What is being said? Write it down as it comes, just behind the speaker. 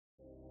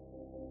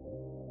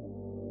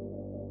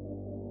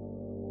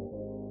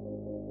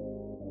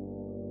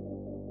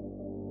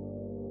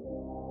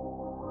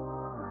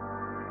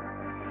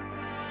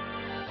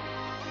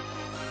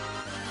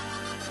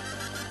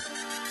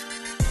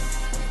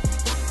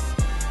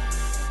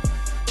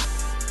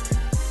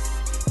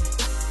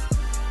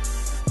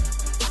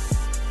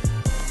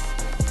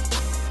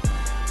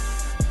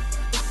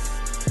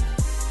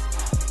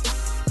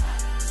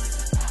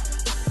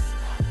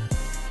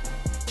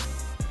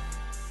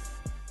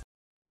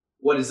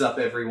What is up,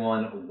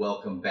 everyone?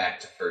 Welcome back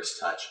to First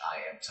Touch. I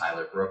am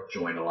Tyler Brook,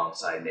 joined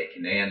alongside Nate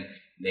Canan.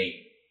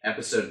 Nate,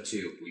 episode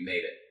 2, we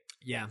made it.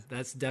 Yeah,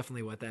 that's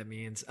definitely what that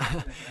means.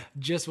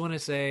 Just want to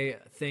say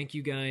thank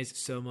you guys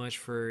so much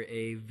for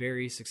a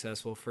very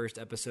successful first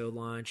episode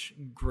launch.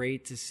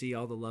 Great to see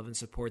all the love and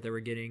support that we're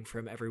getting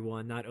from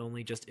everyone, not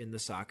only just in the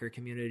soccer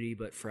community,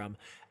 but from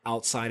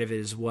outside of it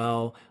as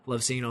well.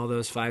 Love seeing all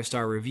those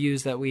 5-star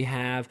reviews that we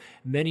have.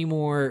 Many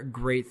more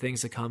great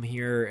things to come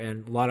here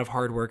and a lot of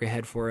hard work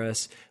ahead for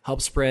us.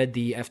 Help spread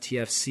the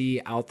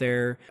FTFC out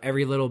there.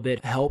 Every little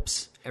bit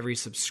helps. Every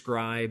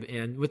subscribe.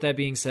 And with that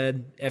being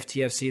said,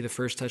 FTFC, the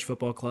First Touch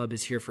Football Club,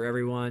 is here for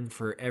everyone,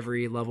 for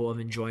every level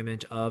of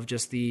enjoyment of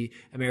just the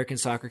American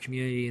soccer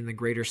community and the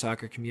greater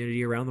soccer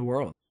community around the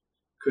world.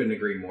 Couldn't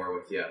agree more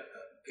with you.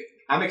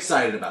 I'm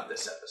excited about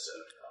this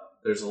episode.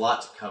 There's a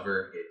lot to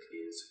cover. It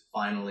is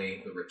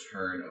finally the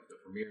return of the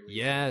Premier League.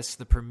 Yes,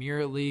 the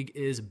Premier League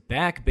is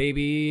back,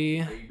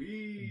 baby.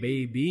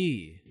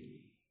 Baby.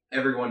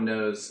 Everyone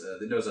knows,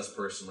 that knows us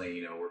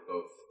personally, we're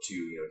both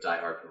two,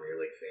 diehard Premier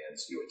League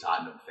fans. You a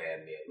Tottenham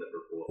fan, me a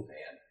Liverpool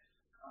fan.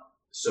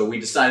 So we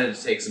decided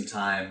to take some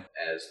time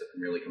as the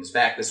Premier League comes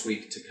back this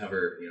week to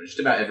cover, just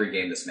about every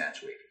game this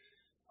match week.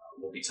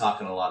 We'll be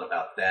talking a lot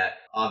about that.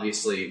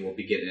 Obviously, we'll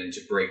be getting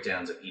into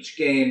breakdowns of each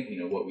game,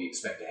 what we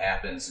expect to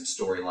happen, some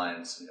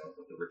storylines,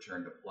 with the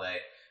return to play.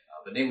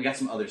 But Nate, we got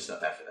some other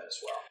stuff after that as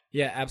well.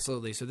 Yeah,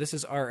 absolutely. So this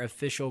is our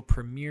official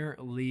Premier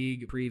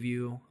League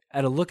preview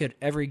at a look at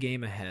every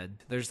game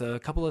ahead. There's a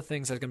couple of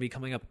things that are going to be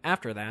coming up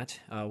after that,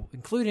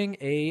 including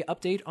a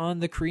update on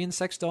the Korean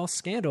sex doll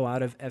scandal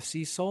out of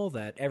FC Seoul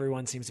that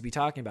everyone seems to be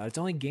talking about. It's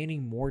only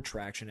gaining more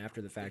traction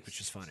after the fact, which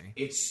is funny.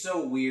 It's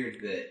so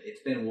weird that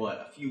it's been,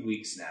 a few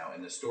weeks now,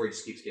 and the story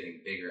just keeps getting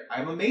bigger.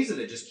 I'm amazed that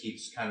it just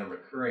keeps kind of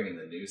recurring in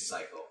the news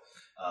cycle.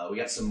 We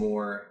got some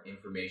more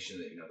information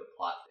that, the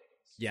plot.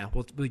 Yeah,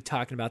 we'll be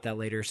talking about that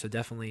later, so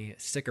definitely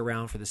stick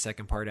around for the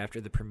second part after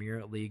the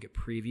Premier League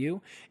preview.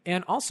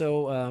 And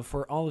also,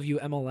 for all of you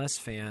MLS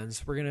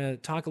fans, we're going to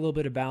talk a little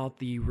bit about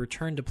the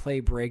return to play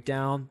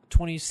breakdown,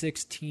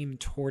 26-team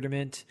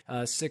tournament,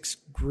 6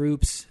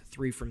 groups,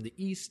 3 from the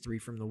East, 3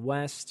 from the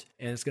West,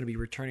 and it's going to be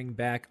returning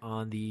back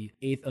on the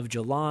 8th of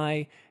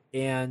July.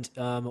 And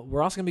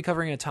we're also going to be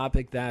covering a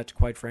topic that,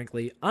 quite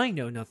frankly, I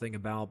know nothing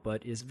about,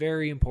 but is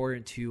very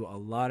important to a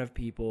lot of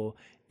people,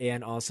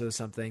 and also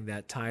something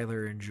that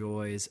Tyler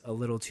enjoys a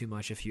little too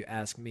much, if you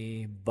ask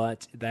me.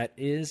 But that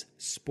is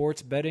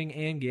sports betting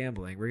and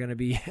gambling. We're going to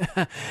be...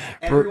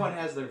 Everyone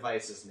has their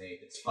vices,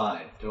 Nate. It's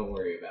fine. Don't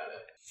worry about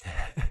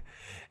it.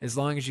 As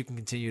long as you can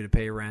continue to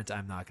pay rent,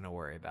 I'm not going to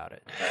worry about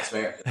it. That's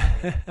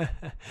fair.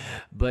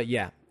 But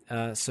yeah.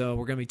 So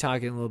we're going to be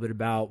talking a little bit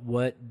about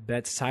what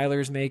bets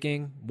Tyler's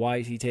making, why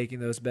is he taking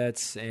those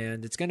bets,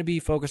 and it's going to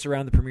be focused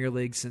around the Premier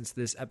League since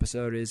this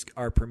episode is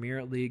our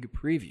Premier League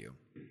preview.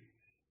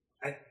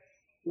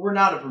 We're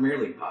not a Premier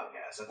League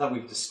podcast. I thought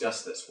we've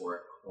discussed this. We're a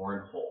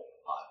cornhole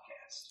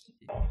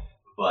podcast.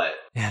 But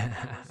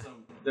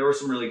there were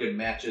some really good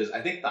matches.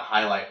 I think the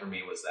highlight for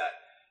me was that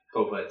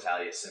Coppa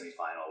Italia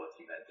semifinal with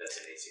Juventus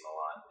and AC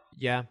Milan.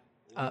 Yeah.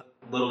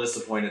 A little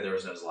disappointed there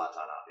was no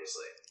Zlatan,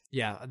 obviously.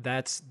 Yeah,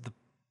 that's the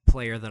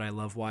player that I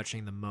love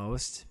watching the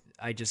most.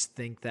 I just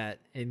think that,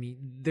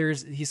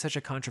 he's such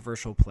a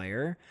controversial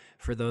player.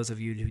 For those of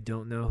you who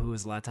don't know who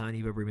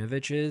Zlatan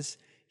Ibrahimovic is,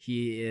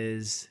 he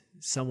is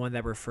someone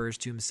that refers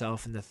to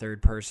himself in the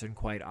third person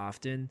quite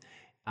often.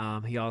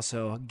 He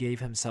also gave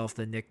himself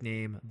the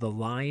nickname The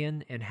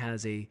Lion and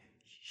has a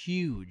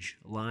huge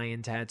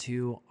lion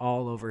tattoo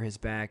all over his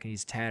back, and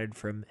he's tatted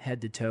from head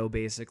to toe,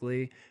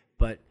 basically.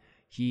 But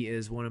he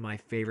is one of my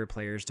favorite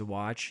players to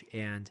watch,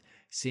 and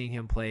seeing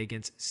him play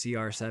against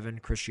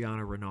CR7,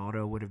 Cristiano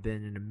Ronaldo, would have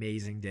been an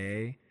amazing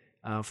day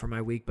for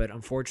my week, but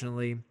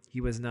unfortunately, he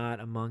was not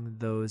among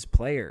those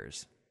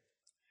players.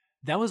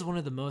 That was one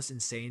of the most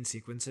insane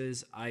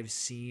sequences I've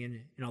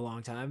seen in a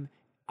long time.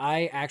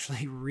 I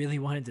actually really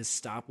wanted to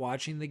stop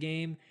watching the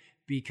game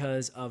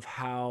because of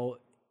how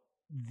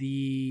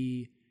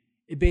it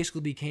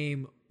basically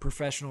became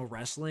professional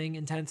wrestling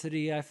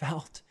intensity, I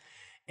felt.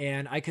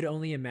 And I could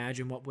only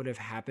imagine what would have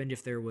happened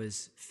if there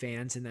was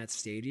fans in that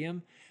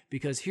stadium,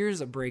 because here's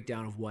a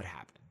breakdown of what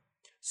happened.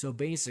 So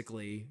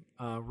basically,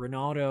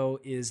 Ronaldo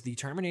is the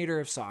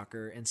Terminator of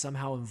soccer and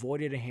somehow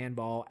avoided a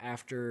handball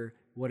after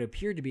what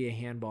appeared to be a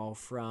handball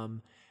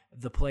from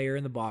the player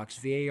in the box.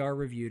 VAR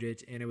reviewed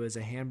it, and it was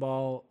a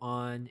handball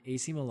on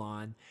AC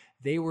Milan.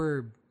 They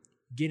were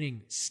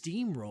getting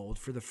steamrolled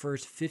for the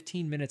first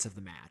 15 minutes of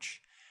the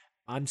match.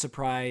 I'm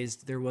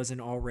surprised there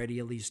wasn't already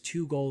at least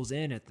 2 goals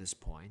in at this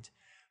point.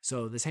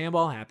 So this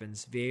handball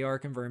happens. VAR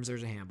confirms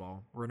there's a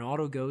handball.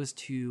 Ronaldo goes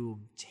to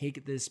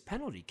take this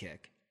penalty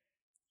kick,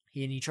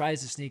 and he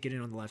tries to sneak it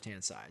in on the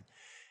left-hand side.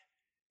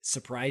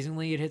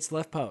 Surprisingly, it hits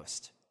left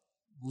post.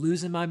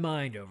 Losing my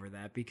mind over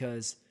that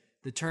because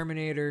the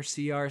Terminator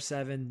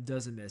CR7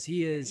 doesn't miss.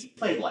 He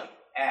played like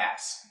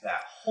ass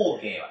that whole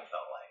game, I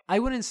felt like. I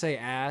wouldn't say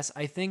ass.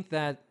 I think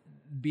that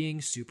being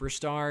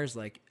superstars,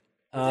 like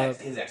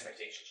His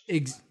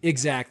expectations.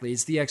 Exactly.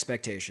 It's the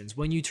expectations.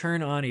 When you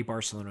turn on a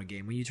Barcelona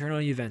game, when you turn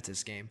on a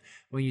Juventus game,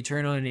 when you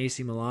turn on an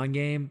AC Milan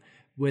game,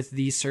 with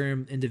these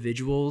certain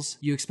individuals,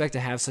 you expect to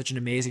have such an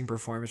amazing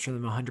performance from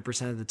them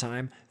 100% of the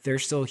time. They're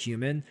still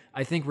human.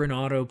 I think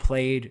Ronaldo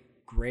played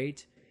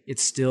great.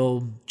 It's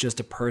still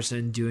just a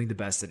person doing the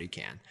best that he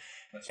can.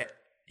 That's right.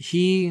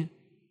 He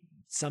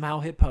somehow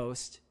hit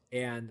post,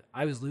 and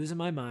I was losing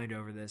my mind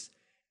over this.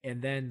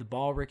 And then the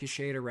ball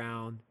ricocheted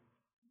around.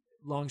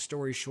 Long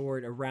story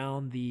short,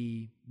 around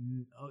the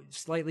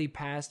slightly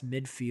past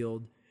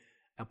midfield,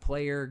 a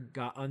player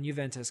got on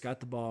Juventus, got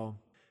the ball.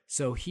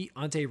 So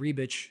Ante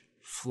Rebic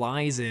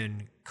flies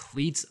in,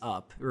 cleats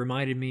up. It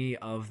reminded me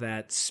of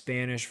that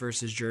Spanish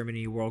versus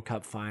Germany World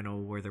Cup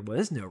final where there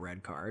was no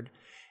red card.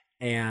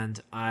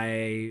 And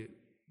I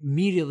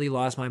immediately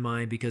lost my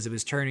mind because it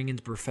was turning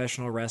into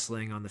professional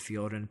wrestling on the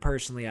field. And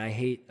personally, I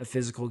hate a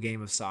physical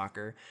game of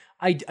soccer.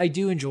 I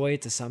do enjoy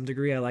it to some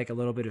degree. I like a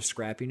little bit of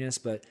scrappiness,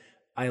 but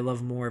I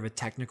love more of a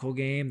technical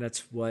game.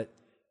 That's what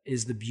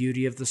is the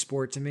beauty of the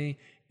sport to me.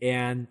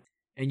 And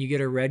you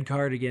get a red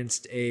card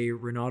against a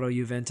Ronaldo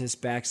Juventus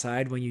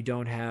backside when you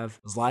don't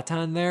have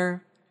Zlatan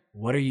there.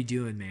 What are you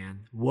doing,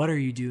 man? What are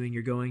you doing?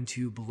 You're going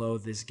to blow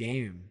this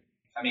game.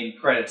 I mean,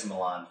 credit to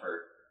Milan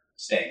for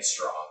staying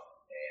strong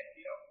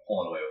and,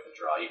 pulling away with the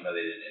draw, even though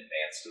they didn't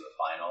advance to the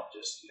final.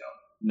 Just,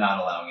 not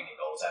allowing any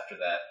goals after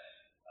that.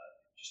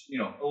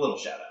 A little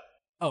shout out.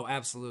 Oh,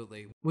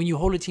 absolutely. When you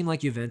hold a team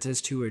like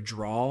Juventus to a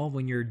draw,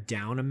 when you're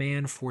down a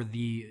man for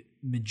the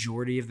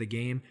majority of the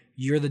game,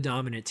 you're the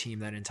dominant team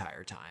that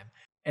entire time.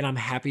 And I'm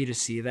happy to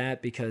see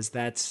that because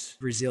that's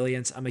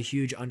resilience. I'm a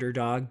huge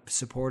underdog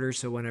supporter.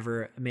 So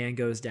whenever a man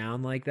goes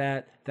down like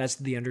that, that's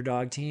the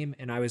underdog team.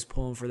 And I was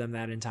pulling for them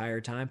that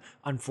entire time.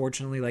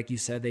 Unfortunately, like you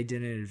said, they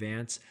didn't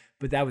advance.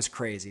 But that was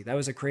crazy. That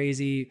was a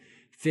crazy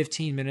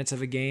 15 minutes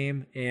of a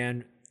game.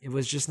 And it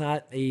was just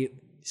not a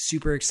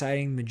super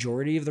exciting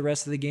majority of the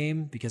rest of the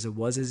game because it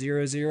was a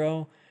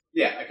 0-0.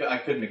 Yeah, I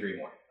couldn't agree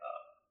more.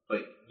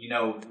 But,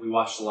 we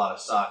watched a lot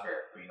of soccer.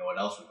 But you know what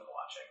else we've been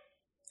watching?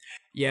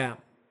 Yeah.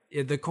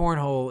 The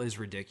cornhole is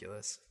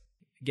ridiculous.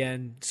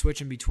 Again,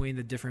 switching between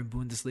the different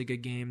Bundesliga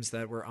games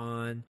that were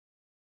on.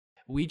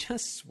 We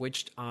just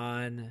switched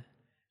on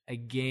a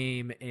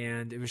game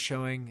and it was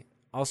showing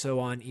also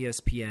on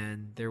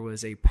ESPN. There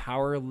was a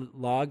power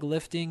log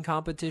lifting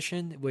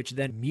competition, which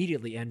then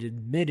immediately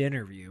ended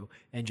mid-interview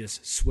and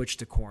just switched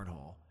to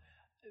cornhole.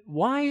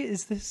 Why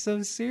is this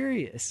so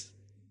serious?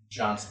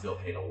 Johnsonville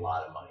paid a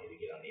lot of money to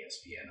get on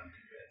ESPN, I'm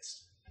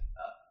convinced.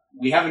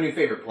 We have a new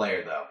favorite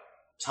player, though.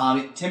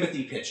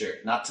 Timothy Pitcher,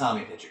 not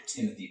Tommy Pitcher,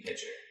 Timothy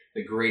Pitcher,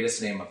 the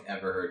greatest name I've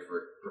ever heard for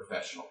a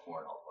professional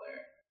cornhole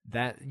player.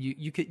 That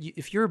you could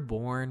if you're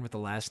born with the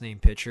last name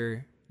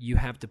Pitcher, you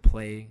have to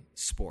play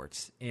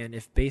sports. And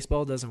if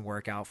baseball doesn't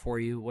work out for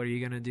you, what are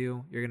you going to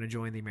do? You're going to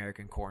join the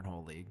American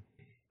Cornhole League.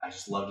 I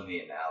just loved the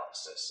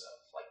analysis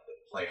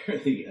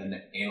of the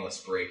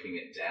analyst breaking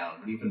it down,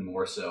 but even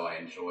more so, I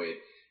enjoyed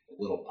the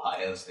little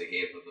bios they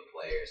gave of the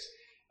players.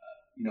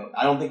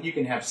 I don't think you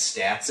can have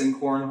stats in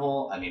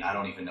cornhole. I mean, I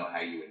don't even know how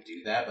you would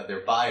do that, but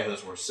their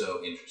bios were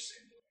so interesting.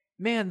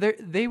 Man,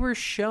 they were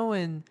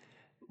showing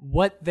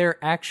what their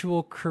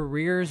actual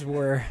careers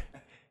were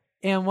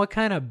and what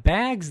kind of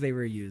bags they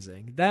were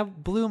using.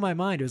 That blew my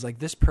mind. It was like,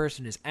 this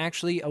person is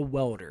actually a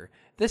welder.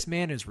 This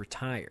man is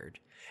retired.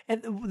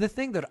 And the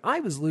thing that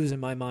I was losing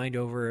my mind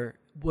over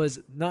was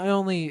not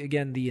only,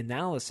 again, the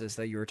analysis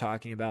that you were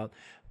talking about,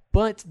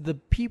 but the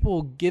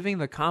people giving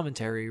the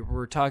commentary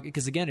were talking,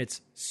 because again,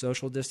 it's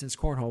social distance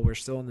cornhole. We're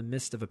still in the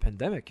midst of a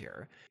pandemic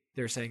here.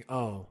 They're saying,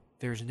 oh,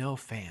 there's no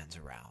fans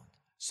around.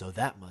 So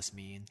that must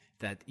mean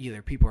that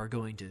either people are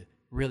going to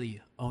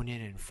really own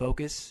in and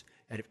focus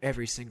at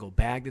every single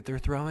bag that they're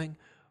throwing,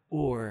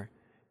 or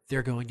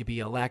they're going to be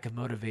a lack of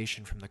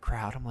motivation from the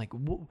crowd. I'm like,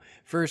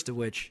 first of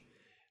which,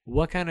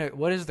 what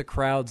is the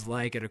crowds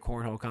like at a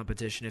cornhole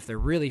competition if they're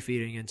really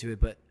feeding into it?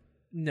 But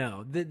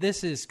no,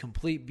 this is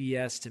complete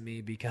BS to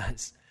me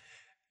because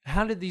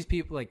how did these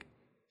people,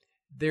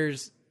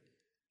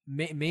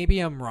 maybe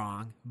I'm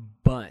wrong,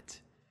 but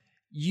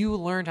you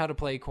learned how to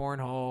play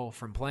cornhole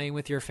from playing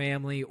with your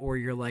family, or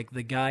you're like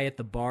the guy at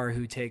the bar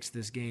who takes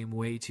this game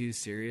way too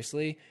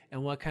seriously.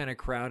 And what kind of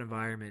crowd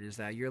environment is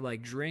that? You're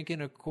like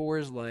drinking a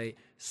Coors Light,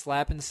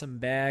 slapping some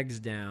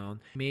bags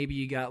down. Maybe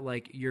you got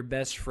like your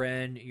best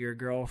friend, your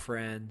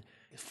girlfriend,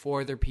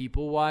 4 other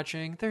people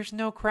watching. There's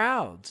no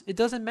crowds. It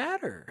doesn't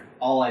matter.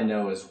 All I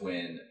know is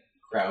when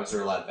crowds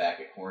are allowed back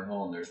at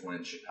cornhole and there's one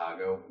in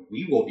Chicago,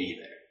 we will be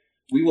there.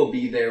 We will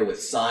be there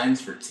with signs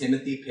for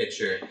Timothy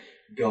Pitcher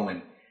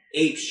going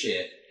ape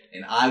shit,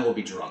 and I will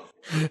be drunk.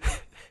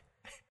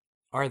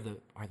 Are the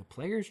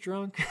players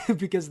drunk?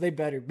 Because they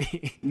better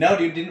be. No,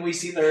 dude, didn't we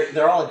see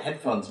they're all in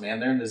headphones, man.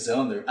 They're in the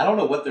zone. I don't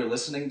know what they're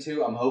listening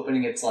to. I'm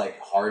hoping it's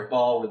like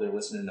Hardball where they're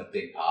listening to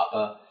Big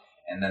Papa.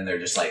 And then they're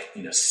just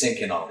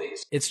syncing all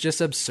these. It's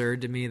just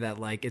absurd to me that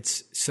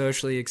it's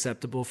socially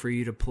acceptable for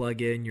you to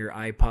plug in your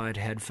iPod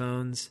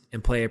headphones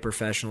and play a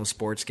professional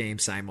sports game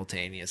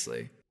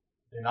simultaneously.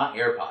 They're not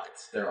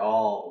AirPods. They're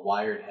all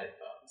wired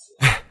headphones.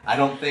 honestly. I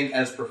don't think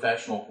as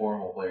professional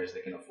cornhole players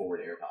they can afford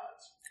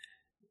AirPods.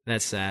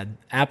 That's sad.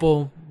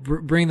 Apple,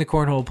 bring the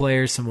cornhole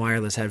players some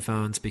wireless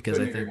headphones because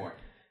Couldn't I think, agree more.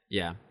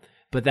 yeah.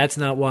 But that's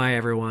not why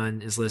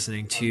everyone is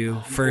listening to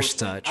First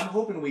Touch. I'm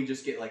hoping we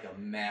just get like a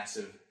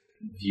massive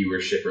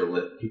viewership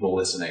or people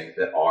listening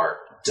that are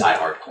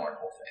diehard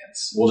cornhole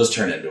fans. We'll just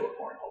turn it into a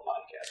cornhole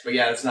podcast. But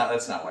yeah, that's not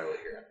why we're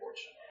here,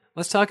 unfortunately.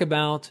 Let's talk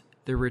about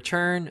the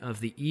return of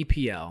the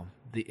EPL,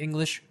 the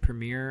English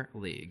Premier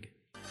League.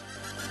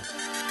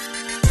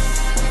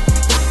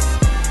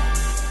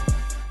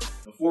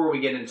 Before we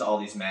get into all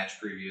these match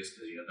previews,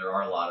 because there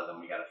are a lot of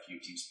them, we got a few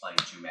teams playing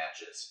 2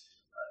 matches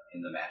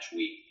in the match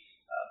week.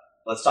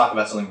 Let's talk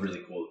about something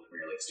really cool the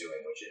Premier League's doing,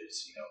 which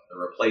is they're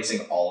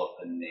replacing all of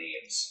the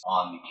names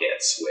on the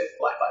kits with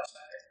Black Lives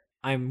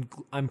Matter.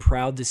 I'm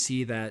proud to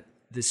see that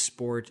this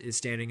sport is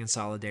standing in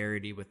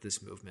solidarity with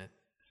this movement.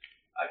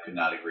 I could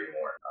not agree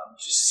more.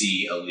 To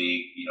see a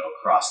league,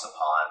 across the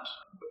pond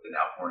with an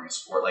outpouring of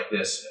sport like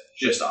this,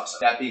 just awesome.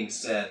 That being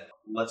said,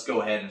 let's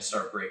go ahead and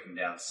start breaking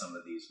down some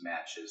of these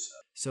matches.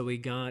 So we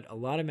got a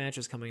lot of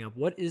matches coming up.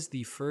 What is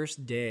the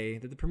first day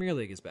that the Premier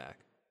League is back?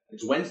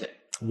 It's Wednesday.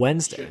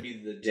 Wednesday. Should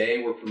be the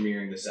day we're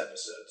premiering this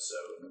episode. So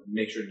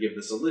make sure to give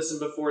this a listen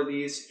before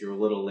these. If you're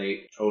a little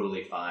late,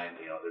 totally fine.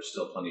 There's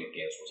still plenty of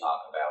games we'll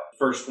talk about.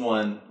 First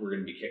one, we're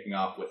going to be kicking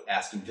off with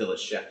Aston Villa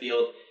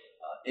Sheffield.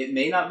 It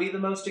may not be the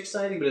most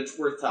exciting, but it's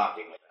worth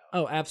talking about.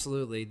 Oh,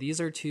 absolutely.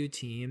 These are 2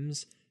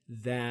 teams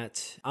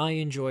that I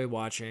enjoy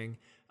watching.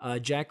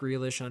 Jack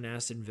Grealish on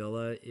Aston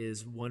Villa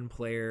is one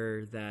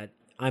player that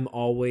I'm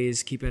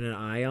always keeping an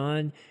eye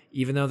on,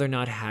 even though they're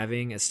not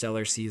having a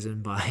stellar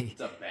season by...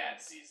 It's a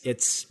bad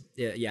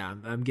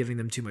season. I'm giving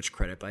them too much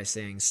credit by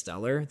saying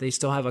stellar. They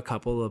still have a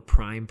couple of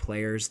prime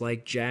players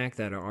like Jack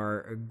that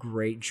are a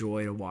great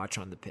joy to watch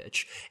on the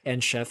pitch.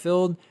 And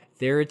Sheffield,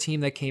 they're a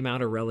team that came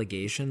out of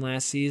relegation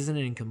last season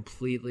and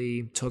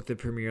completely took the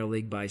Premier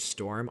League by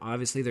storm.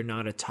 Obviously, they're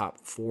not a top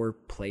 4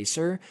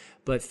 placer,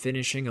 but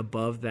finishing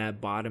above that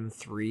bottom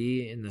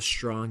 3 in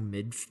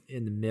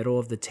the middle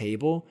of the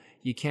table,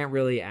 you can't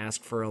really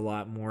ask for a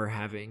lot more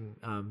having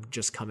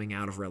just coming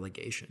out of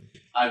relegation.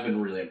 I've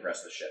been really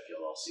impressed with Sheffield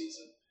all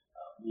season.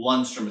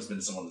 Lundstrom has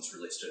been someone that's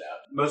really stood out,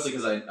 mostly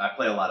because I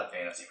play a lot of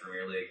fantasy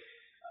Premier League,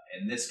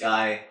 and this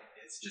guy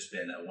has just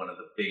been one of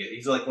the biggest.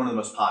 He's like one of the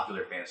most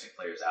popular fantasy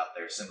players out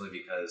there, simply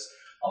because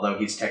although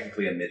he's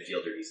technically a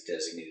midfielder, he's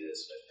designated as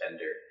a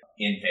defender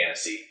in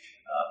fantasy.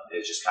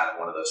 It's just kind of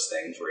one of those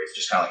things where he's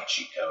just kind of like a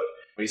cheat code.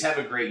 But he's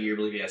having a great year. I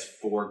believe he has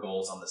 4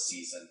 goals on the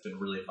season. It's been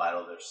really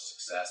vital to their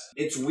success.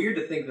 It's weird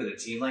to think that a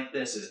team like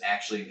this is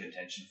actually in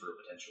contention for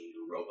a potential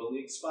Europa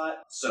League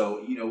spot.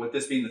 So, with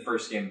this being the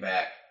first game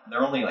back,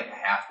 they're only like a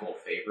half-goal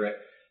favorite.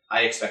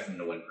 I expect them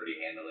to win pretty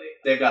handily.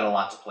 They've got a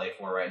lot to play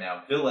for right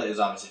now. Villa is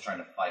obviously trying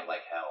to fight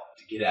like hell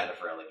to get out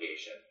of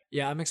relegation.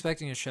 Yeah, I'm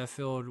expecting a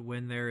Sheffield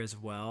win there as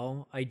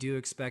well. I do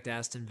expect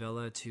Aston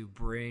Villa to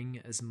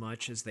bring as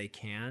much as they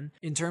can.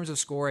 In terms of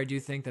score, I do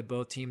think that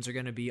both teams are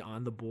going to be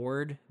on the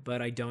board,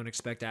 but I don't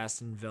expect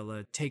Aston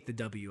Villa to take the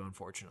W,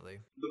 unfortunately.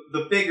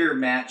 The bigger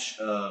match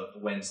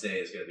of Wednesday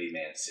is going to be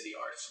Man City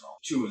Arsenal,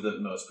 2 of the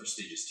most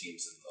prestigious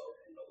teams in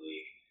the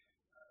league.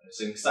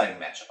 It's an exciting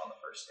matchup on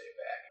the first day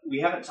back. We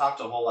haven't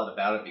talked a whole lot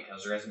about it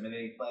because there hasn't been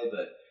any play,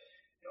 but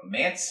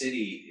Man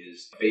City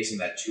is facing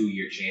that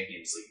 2-year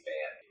Champions League ban.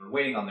 We're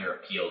waiting on their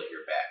appeal to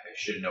hear back. They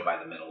should know by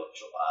the middle of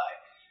July.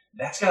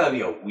 That's got to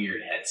be a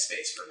weird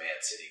headspace for Man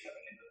City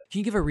coming into it. Can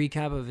you give a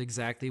recap of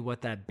exactly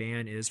what that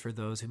ban is for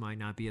those who might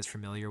not be as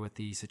familiar with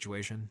the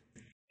situation?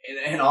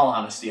 In all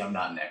honesty, I'm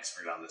not an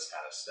expert on this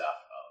kind of stuff.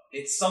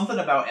 It's something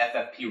about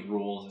FFP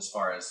rules as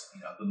far as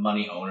the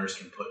money owners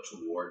can put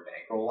toward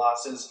bankroll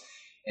losses.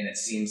 And it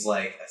seems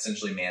like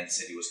essentially Man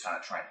City was kind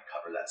of trying to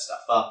cover that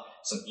stuff up.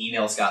 Some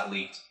emails got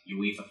leaked.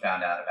 UEFA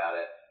found out about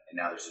it. And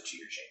now there's a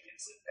 2-year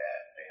Champions League ban.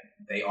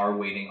 They are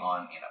waiting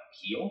on an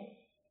appeal,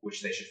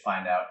 which they should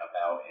find out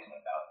about in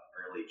about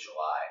early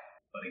July.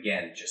 But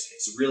again,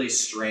 it's really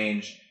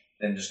strange.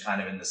 Them just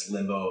kind of in this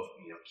limbo of,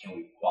 can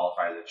we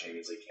qualify for the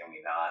Champions League? Can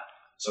we not?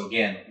 So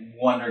again,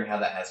 wondering how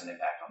that has an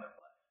impact on their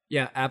play.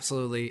 Yeah,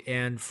 absolutely.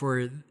 And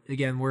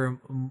we're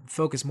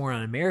focused more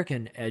on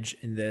American edge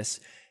in this.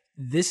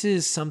 This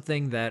is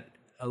something that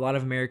a lot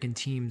of American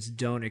teams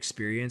don't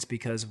experience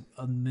because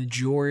a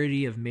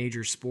majority of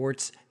major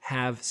sports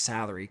have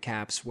salary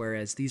caps,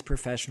 whereas these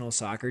professional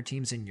soccer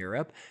teams in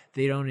Europe,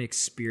 they don't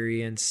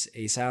experience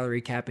a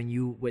salary cap, and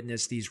you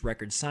witness these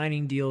record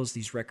signing deals,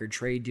 these record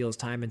trade deals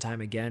time and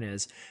time again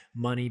as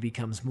money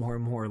becomes more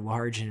and more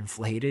large and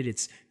inflated.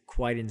 It's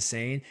quite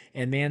insane.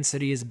 And Man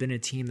City has been a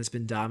team that's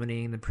been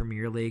dominating the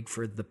Premier League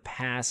for the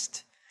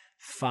past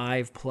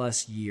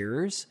 5+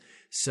 years.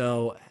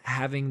 So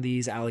having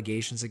these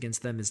allegations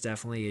against them is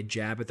definitely a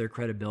jab at their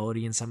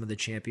credibility and some of the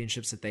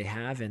championships that they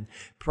have, and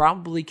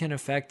probably can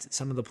affect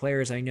some of the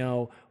players. I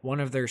know one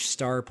of their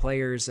star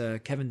players,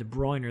 Kevin De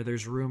Bruyne,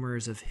 there's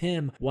rumors of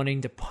him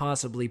wanting to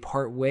possibly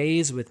part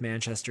ways with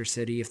Manchester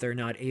City if they're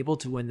not able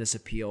to win this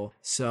appeal.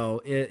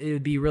 So it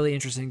would be really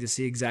interesting to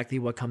see exactly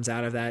what comes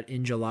out of that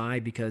in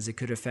July, because it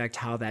could affect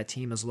how that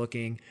team is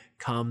looking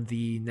come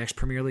the next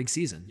Premier League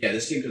season. Yeah,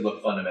 this team could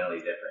look fundamentally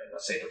different.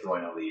 Let's say De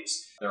Bruyne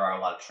leaves. There are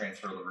a lot of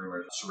transfer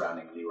rumors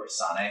surrounding Leroy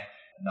Sané,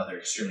 another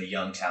extremely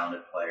young,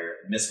 talented player.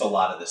 Missed a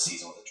lot of the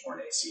season with a torn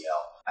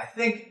ACL. I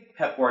think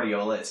Pep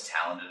Guardiola is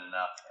talented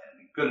enough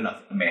and good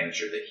enough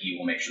manager that he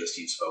will make sure this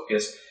team's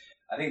focused.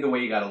 I think the way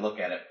you got to look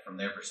at it from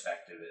their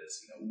perspective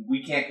is,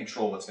 we can't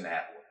control what's going to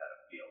happen with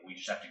that field. We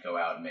just have to go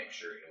out and make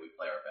sure we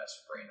play our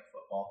best brand of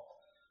football.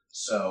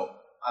 So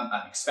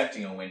I'm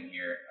expecting a win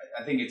here.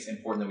 I think it's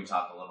important that we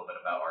talk a little bit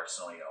about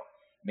Arsenal.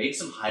 Made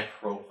some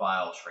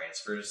high-profile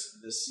transfers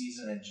this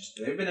season, and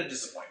they've been a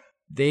disappointment.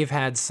 They've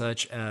had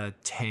such a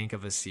tank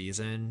of a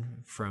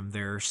season from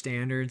their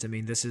standards. I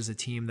mean, this is a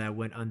team that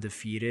went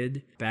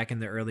undefeated back in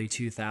the early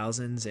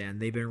 2000s,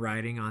 and they've been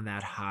riding on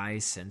that high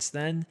since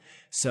then.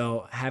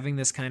 So having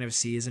this kind of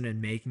season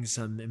and making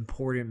some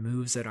important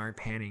moves that aren't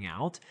panning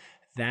out,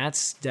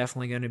 that's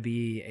definitely going to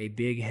be a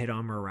big hit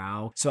on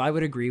morale. So I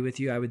would agree with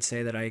you. I would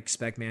say that I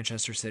expect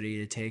Manchester City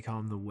to take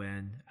home the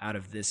win out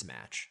of this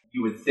match.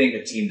 You would think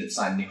a team that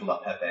signed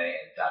Nicolas Pepe and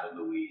David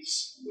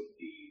Luiz would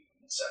be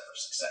set for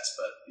success,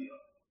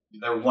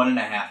 but they're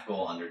 1.5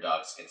 goal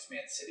underdogs against Man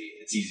City.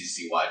 It's easy to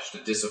see why. Just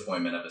a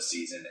disappointment of a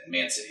season, and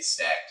Man City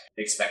stacked.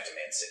 Expect a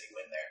Man City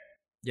win there.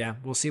 Yeah,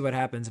 we'll see what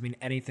happens. I mean,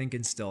 anything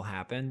can still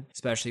happen,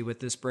 especially with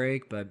this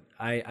break, but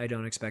I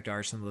don't expect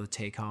Arsenal to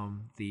take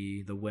home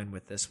the win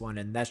with this one,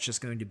 and that's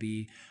just going to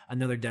be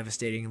another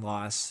devastating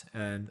loss.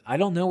 And I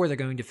don't know where they're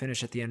going to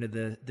finish at the end of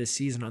this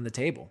season on the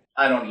table.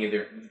 I don't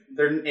either.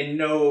 They're in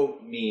no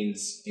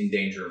means in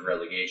danger of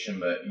relegation,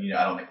 but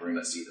I don't think we're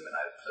going to see them in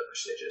either of the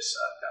prestigious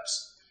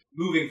cups.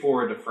 Moving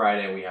forward to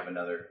Friday, we have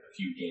another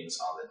few games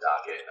on the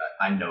docket.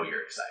 I know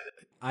you're excited.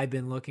 I've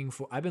been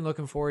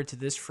looking forward to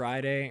this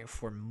Friday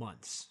for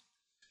months.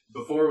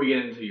 Before we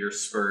get into your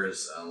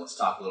Spurs, let's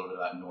talk a little bit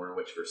about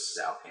Norwich versus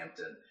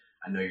Southampton.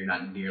 I know you're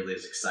not nearly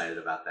as excited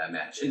about that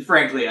match, and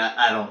frankly,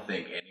 I don't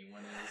think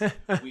anyone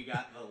is. We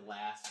got the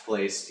last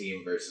place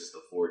team versus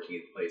the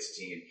 14th place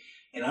team,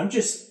 and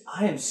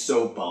I am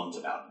so bummed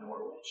about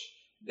Norwich.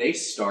 They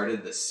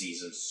started the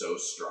season so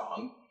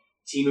strong.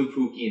 Timu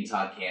Pukki and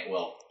Todd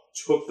Cantwell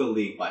took the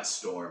league by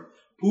storm.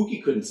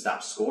 Pukki couldn't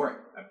stop scoring.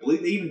 I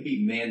believe they even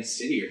beat Man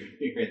City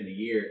earlier in the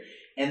year.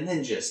 And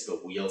then just the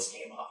wheels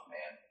came off,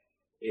 man.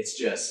 It's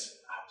just,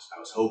 I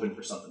was hoping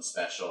for something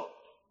special.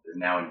 They're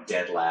now in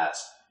dead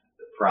last.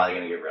 They're probably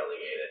going to get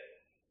relegated.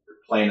 They're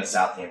playing a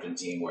Southampton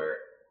team where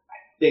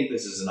I think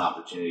this is an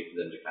opportunity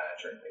for them to kind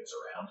of turn things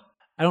around.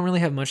 I don't really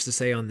have much to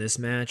say on this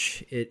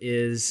match. It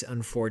is,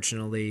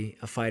 unfortunately,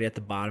 a fight at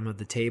the bottom of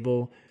the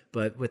table.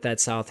 But with that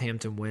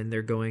Southampton win,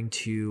 they're going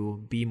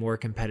to be more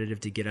competitive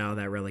to get out of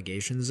that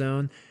relegation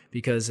zone.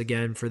 Because,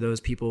 again, for those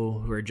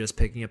people who are just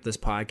picking up this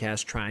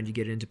podcast trying to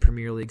get into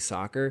Premier League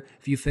soccer,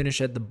 if you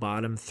finish at the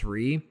bottom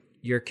 3,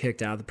 you're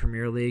kicked out of the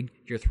Premier League.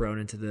 You're thrown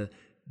into the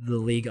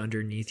league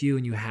underneath you,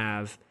 and you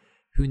have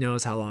who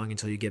knows how long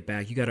until you get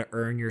back. You got to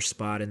earn your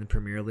spot in the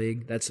Premier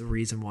League. That's the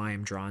reason why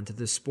I'm drawn to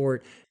this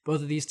sport.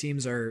 Both of these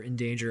teams are in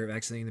danger of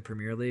exiting the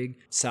Premier League.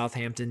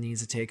 Southampton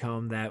needs to take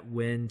home that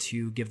win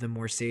to give them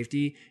more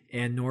safety,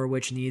 and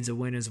Norwich needs a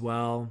win as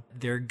well.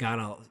 They've got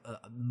a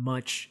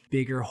much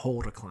bigger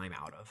hole to climb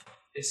out of.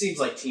 It seems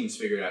like teams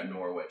figured out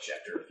Norwich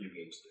after a few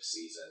games this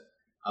season.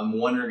 I'm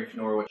wondering if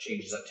Norwich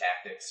changes up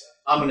tactics.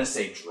 I'm going to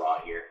say draw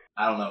here.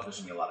 I don't know if there's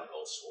going to be a lot of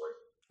goals scored.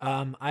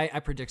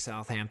 I predict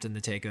Southampton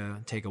to take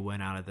a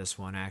win out of this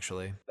one,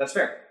 actually. That's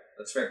fair.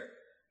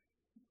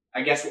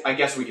 I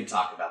guess we can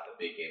talk about the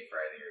big game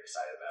Friday you're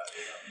excited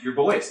about. Your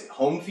boys,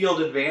 home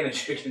field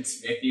advantage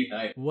against Man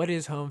United. What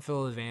is home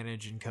field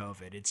advantage in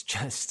COVID? It's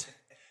just...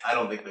 I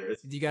don't think there is.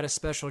 You got a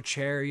special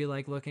chair you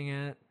like looking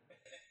at?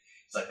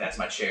 It's like, that's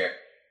my chair.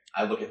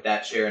 I look at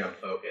that chair and I'm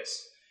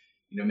focused.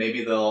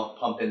 Maybe they'll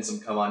pump in some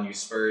come on you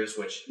Spurs,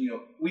 which,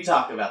 we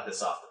talked about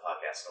this off the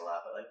podcast a lot,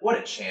 but what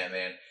a chant,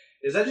 man.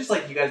 Is that just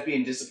like you guys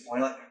being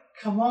disappointed? Like,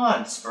 come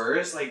on,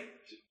 Spurs. Like,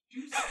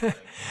 do something.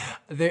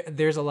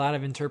 There's a lot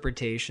of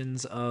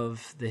interpretations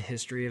of the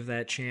history of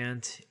that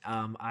chant.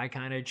 I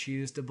kind of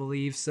choose to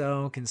believe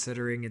so,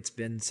 considering it's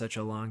been such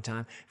a long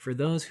time. For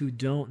those who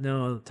don't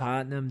know,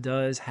 Tottenham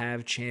does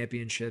have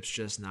championships,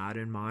 just not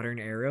in modern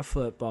era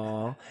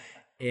football.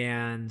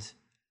 And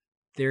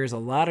there's a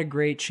lot of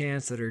great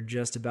chants that are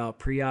just about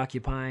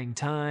preoccupying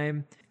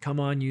time. Come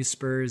on, you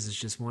Spurs is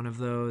just one of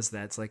those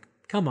that's like,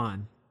 come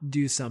on,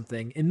 do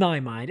something, in my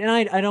mind. And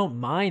I don't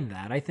mind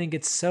that. I think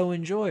it's so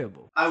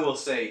enjoyable. I will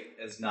say,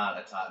 as not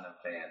a Tottenham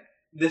fan,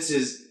 this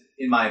is,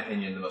 in my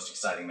opinion, the most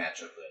exciting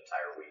matchup of the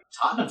entire week.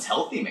 Tottenham's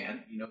healthy,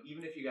 man.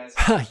 Even if you guys...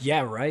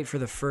 Yeah, right, for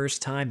the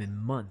first time in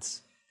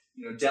months.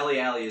 Dele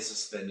Alli is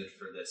suspended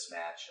for this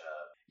match.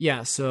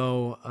 Yeah,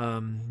 so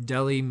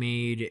Delhi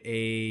made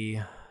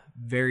a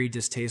very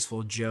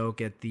distasteful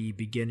joke at the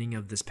beginning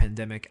of this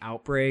pandemic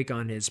outbreak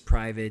on his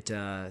private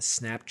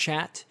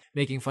Snapchat,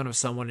 making fun of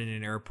someone in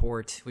an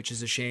airport, which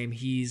is a shame.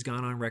 He's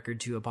gone on record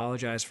to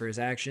apologize for his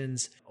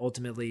actions.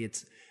 Ultimately,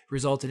 it's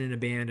resulted in a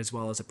ban as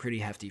well as a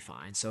pretty hefty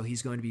fine. So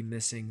he's going to be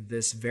missing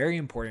this very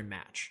important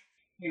match.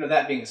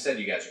 That being said,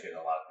 you guys are getting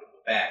a lot of people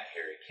back.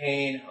 Harry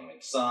Kane,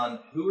 Heung-min Son.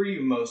 Who are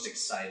you most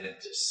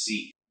excited to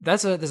see?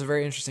 That's a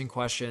very interesting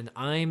question.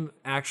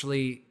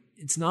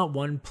 It's not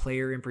one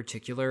player in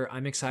particular.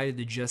 I'm excited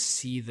to just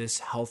see this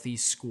healthy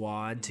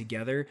squad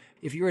together.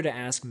 If you were to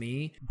ask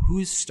me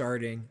who's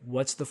starting,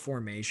 what's the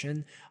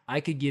formation,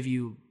 I could give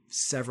you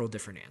several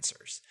different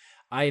answers.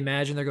 I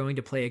imagine they're going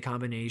to play a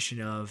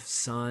combination of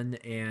Son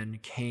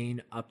and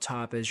Kane up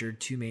top as your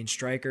two main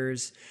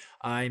strikers.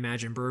 I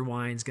imagine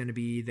Bergwijn's going to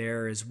be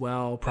there as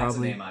well.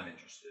 Probably. That's a name I'm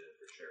interested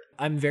in for sure.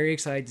 I'm very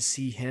excited to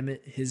see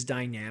his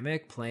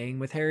dynamic playing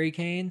with Harry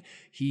Kane.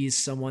 He's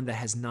someone that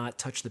has not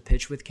touched the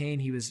pitch with Kane.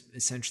 He was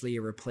essentially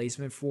a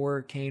replacement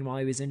for Kane while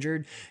he was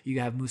injured.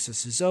 You have Moussa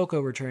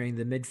Sissoko returning,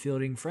 the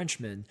midfielding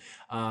Frenchman.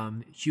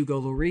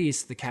 Hugo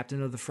Lloris, the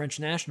captain of the French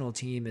national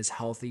team, is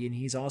healthy, and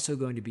he's also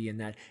going to be in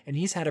that. And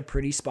he's had a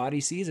pretty spotty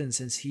season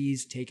since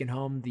he's taken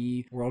home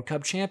the World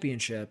Cup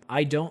championship.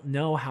 I don't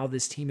know how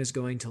this team is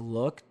going to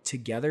look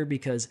together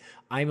because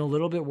I'm a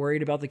little bit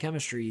worried about the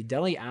chemistry.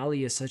 Dele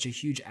Alli is such a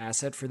huge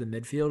asset for the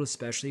midfield,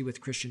 especially with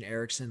Christian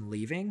Eriksen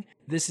leaving.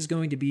 This is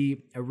going to be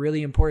a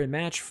really important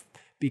match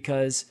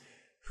because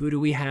who do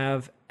we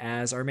have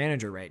as our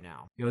manager right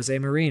now? Jose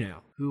Mourinho,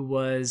 who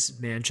was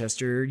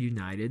Manchester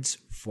United's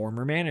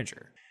former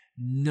manager.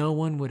 No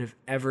one would have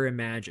ever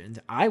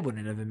imagined, I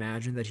wouldn't have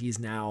imagined, that he's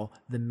now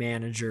the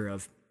manager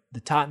of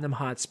the Tottenham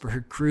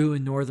Hotspur crew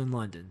in Northern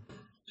London.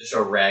 Just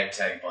a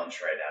ragtag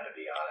bunch right now, to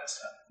be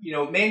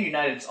honest. Man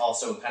United's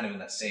also kind of in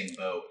that same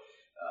boat.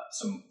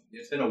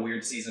 It's been a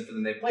weird season for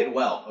them. They played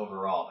well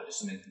overall, but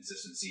just some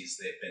inconsistencies.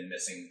 They've been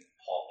missing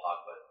Paul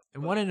Pogba.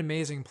 And what an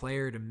amazing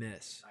player to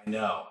miss. I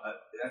know.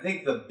 I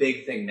think the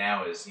big thing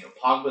now is,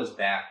 Pogba's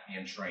back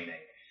and training.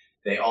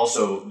 They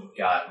also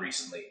got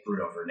recently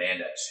Bruno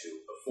Fernandes, who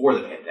before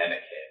the pandemic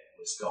hit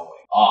was going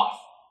off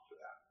for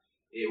them.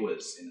 It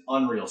was an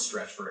unreal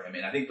stretch for him.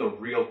 And I think the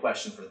real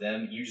question for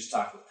them, you just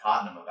talked with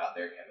Tottenham about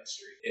their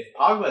chemistry. If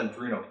Pogba and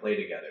Bruno play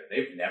together,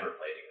 they've never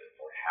played together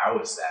before. How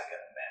is that going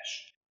to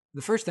mesh?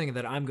 The first thing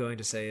that I'm going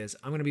to say is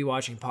I'm going to be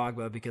watching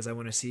Pogba because I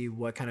want to see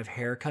what kind of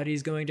haircut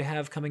he's going to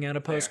have coming out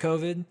of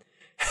post-COVID.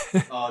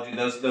 Oh, dude,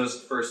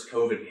 those first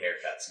COVID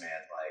haircuts, man.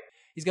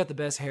 He's got the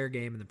best hair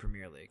game in the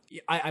Premier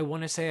League. I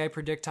want to say I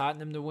predict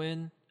Tottenham to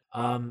win.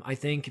 I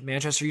think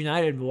Manchester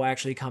United will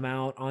actually come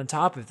out on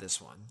top of this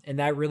one, and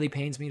that really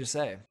pains me to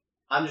say.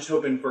 I'm just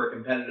hoping for a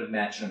competitive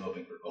match, and I'm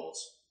hoping for goals.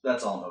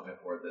 That's all I'm hoping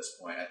for at this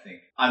point. I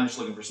think I'm just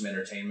looking for some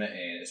entertainment,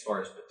 and as far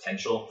as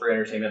potential for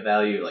entertainment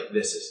value,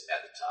 this is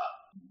at the top.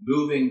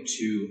 Moving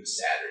to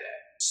Saturday,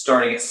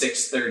 starting at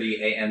 6:30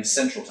 a.m.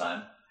 Central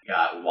Time, we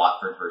got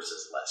Watford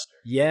versus Leicester.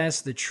 Yes,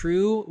 the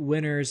true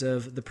winners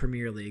of the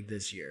Premier League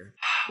this year.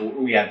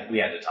 We had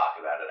to talk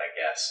about it, I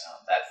guess.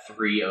 That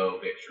 3-0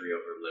 victory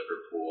over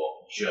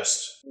Liverpool.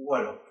 Just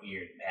what a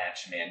weird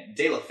match, man.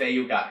 De La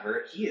Feu got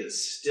hurt. He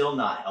is still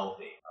not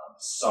healthy.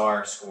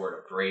 Sarr scored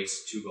a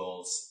brace, 2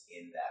 goals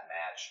in that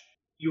match.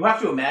 You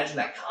have to imagine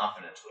that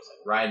confidence was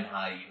riding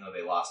high, even though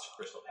they lost to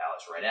Crystal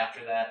Palace right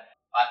after that.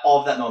 All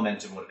of that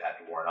momentum would have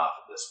had to worn off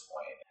at this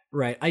point.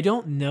 Right. I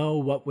don't know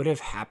what would have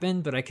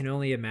happened, but I can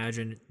only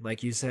imagine,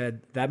 like you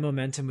said, that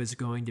momentum was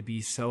going to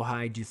be so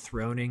high,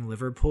 dethroning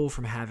Liverpool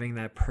from having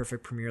that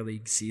perfect Premier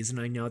League season.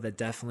 I know that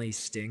definitely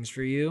stings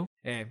for you.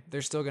 Hey,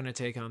 they're still going to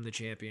take home the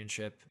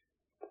championship.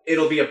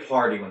 It'll be a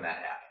party when that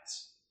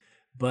happens.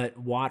 But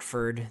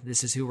Watford,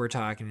 this is who we're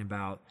talking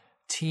about.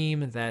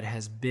 Team that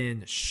has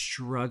been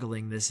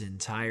struggling this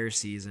entire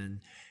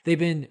season. They've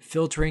been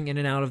filtering in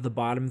and out of the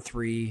bottom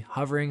 3,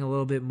 hovering a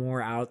little bit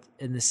more out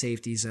in the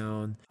safety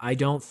zone. I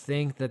don't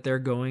think that they're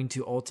going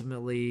to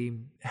ultimately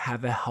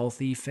have a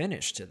healthy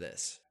finish to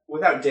this.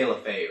 Without De La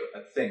Feu,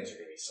 things are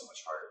going to be so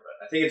much harder.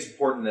 But I think it's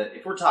important that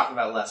if we're talking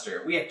about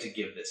Leicester, we have to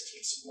give this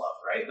team some love,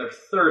 right? They're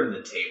third in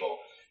the table.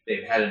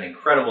 They've had an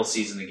incredible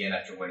season again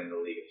after winning the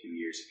league a few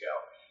years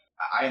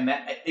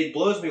ago. It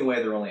blows me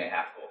away they're only a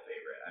half-goal favorite.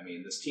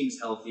 This team's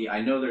healthy.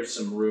 I know there's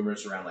some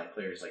rumors around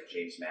players like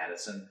James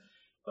Maddison,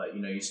 but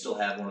you still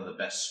have one of the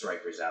best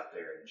strikers out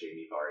there in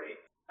Jamie Vardy.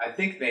 I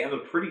think they have a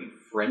pretty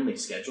friendly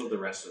schedule the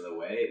rest of the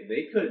way.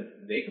 They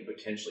could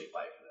potentially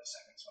fight for the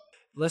second spot.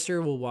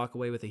 Leicester will walk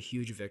away with a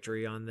huge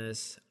victory on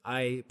this.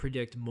 I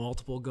predict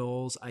multiple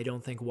goals. I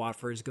don't think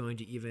Watford is going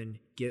to even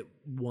get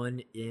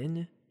one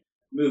in.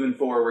 Moving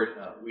forward,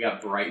 we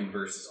got Brighton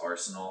versus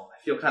Arsenal.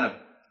 I feel kind of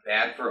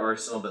bad for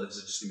Arsenal, but this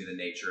is just going to be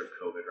the nature of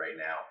COVID right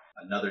now.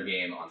 Another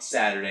game on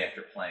Saturday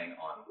after playing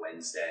on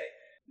Wednesday.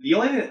 The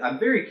only thing I'm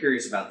very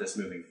curious about this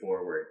moving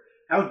forward,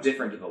 how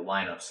different do the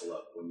lineups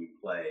look when you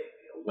play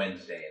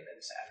Wednesday and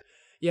then Saturday?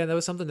 Yeah, that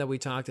was something that we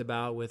talked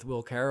about with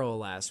Will Carroll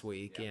last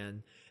week,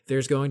 and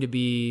there's going to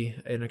be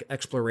an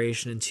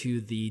exploration into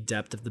the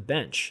depth of the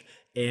bench.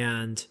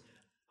 And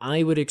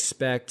I would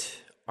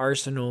expect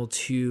Arsenal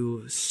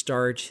to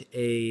start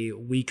a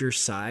weaker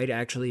side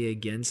actually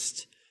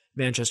against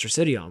Manchester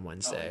City on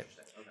Wednesday.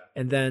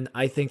 And then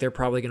I think they're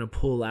probably going to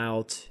pull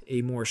out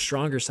a more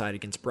stronger side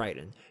against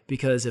Brighton.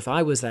 Because if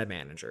I was that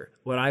manager,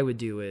 what I would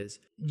do is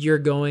you're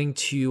going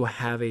to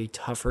have a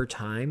tougher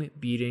time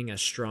beating a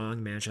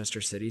strong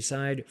Manchester City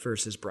side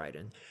versus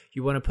Brighton.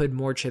 You want to put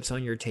more chips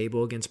on your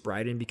table against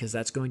Brighton because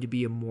that's going to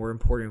be a more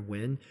important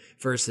win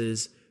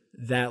versus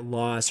that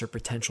loss or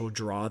potential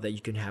draw that you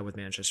can have with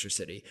Manchester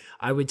City.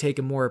 I would take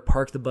a more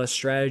park the bus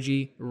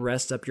strategy,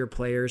 rest up your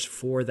players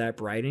for that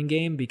Brighton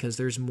game because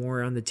there's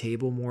more on the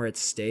table, more at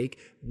stake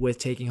with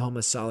taking home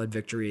a solid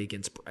victory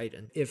against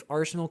Brighton. If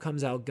Arsenal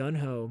comes out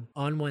gun-ho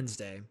on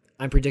Wednesday,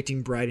 I'm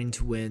predicting Brighton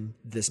to win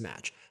this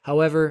match.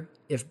 However,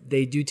 if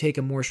they do take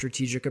a more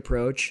strategic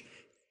approach,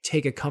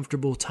 take a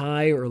comfortable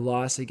tie or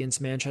loss against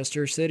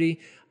Manchester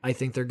City, I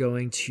think they're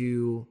going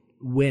to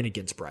win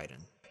against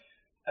Brighton.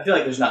 I feel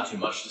like there's not too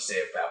much to say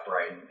about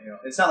Brighton.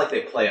 It's not like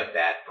they play a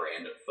bad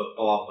brand of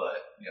football,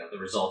 but the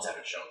results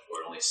haven't shown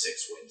for it. Only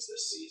 6 wins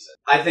this season.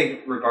 I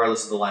think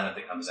regardless of the lineup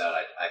that comes out,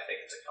 I think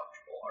it's a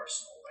comfortable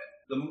Arsenal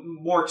win.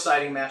 The more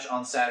exciting match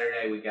on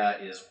Saturday we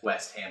got is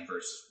West Ham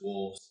versus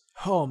Wolves.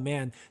 Oh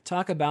man,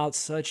 talk about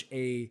such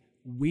a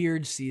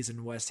weird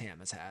season West Ham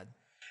has had.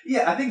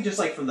 Yeah, I think just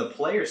like from the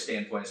player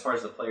standpoint, as far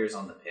as the players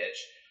on the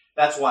pitch,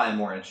 that's why I'm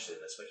more interested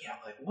in this. But yeah,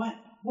 like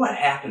what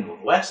happened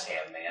with West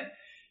Ham, man?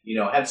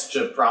 Had such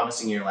a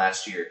promising year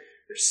last year.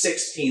 They're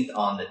 16th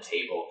on the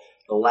table.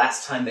 The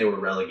last time they were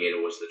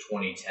relegated was the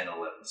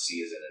 2010-11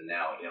 season, and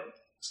now,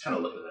 it's kind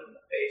of looking them in the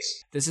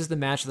face. This is the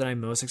match that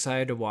I'm most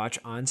excited to watch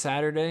on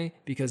Saturday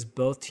because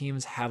both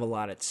teams have a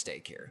lot at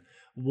stake here.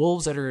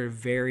 Wolves that are a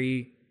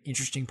very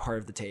interesting part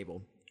of the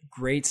table.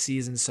 Great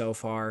season so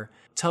far.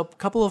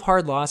 Couple of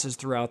hard losses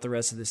throughout the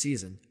rest of the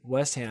season.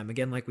 West Ham,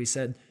 again, like we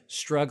said,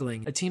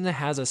 struggling. A team that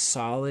has a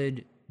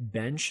solid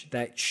bench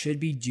that should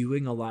be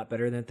doing a lot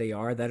better than they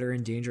are, that are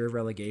in danger of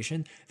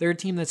relegation. They're a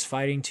team that's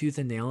fighting tooth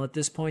and nail at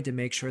this point to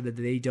make sure that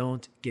they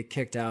don't get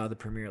kicked out of the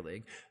Premier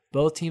League.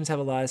 Both teams have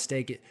a lot at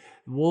stake.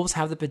 Wolves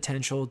have the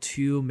potential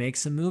to make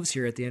some moves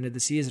here at the end of the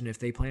season if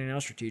they plan it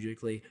out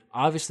strategically.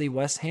 Obviously,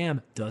 West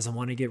Ham doesn't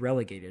want to get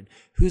relegated.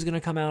 Who's going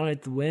to come out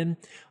at the win?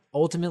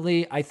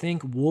 Ultimately, I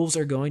think Wolves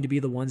are going to be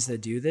the ones that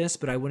do this,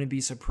 but I wouldn't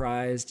be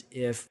surprised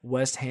if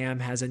West Ham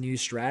has a new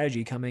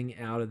strategy coming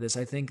out of this.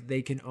 I think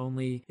they can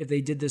only, if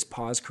they did this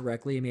pause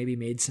correctly and maybe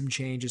made some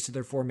changes to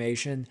their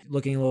formation,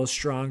 looking a little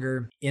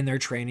stronger in their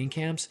training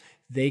camps,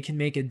 they can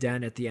make a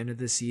dent at the end of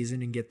the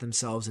season and get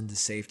themselves into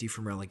safety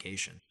from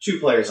relegation. 2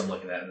 players I'm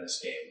looking at in this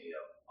game,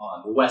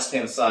 on the West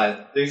Ham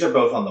side, these are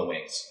both on the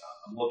wings.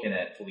 I'm looking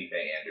at Felipe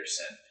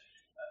Anderson.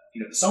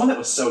 Someone that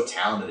was so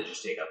talented that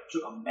just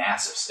took a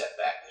massive step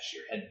back this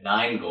year. Had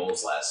 9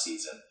 goals last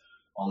season,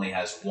 only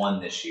has 1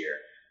 this year.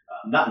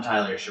 I'm not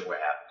entirely sure what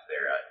happened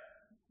there.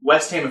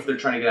 West Ham, if they're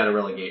trying to get out of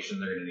relegation,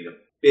 they're going to need a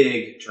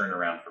big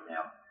turnaround from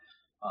him.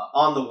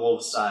 On the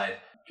Wolves side,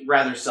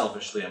 rather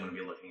selfishly, I'm going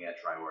to be looking at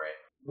Traoré.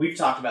 We've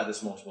talked about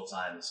this multiple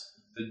times.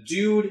 The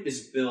dude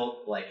is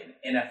built like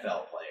an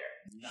NFL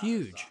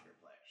player.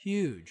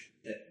 Huge.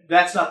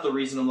 That's not the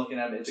reason I'm looking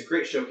at it. It's a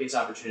great showcase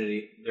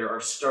opportunity. There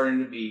are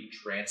starting to be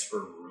transfer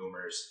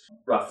rumors,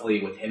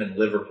 roughly with him in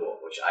Liverpool,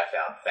 which I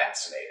found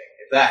fascinating.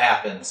 If that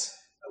happens,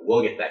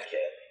 we'll get that kid.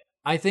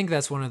 I think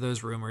that's one of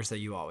those rumors that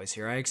you always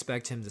hear. I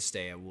expect him to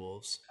stay at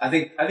Wolves. I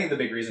think the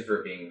big reason for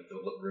it being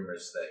the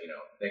rumors that,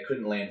 they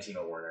couldn't land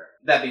Timo Werner.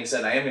 That being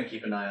said, I am going to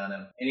keep an eye on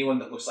him. Anyone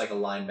that looks like a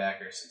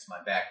linebacker, since my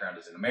background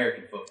is in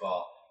American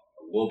football,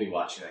 we'll be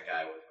watching that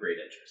guy with great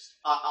interest.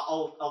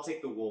 I'll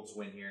take the Wolves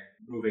win here.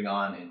 Moving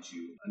on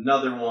into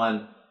another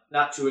one.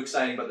 Not too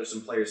exciting, but there's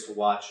some players to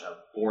watch.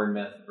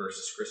 Bournemouth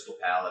versus Crystal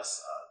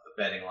Palace.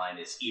 The betting line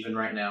is even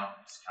right now.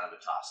 It's kind of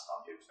a toss-up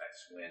on who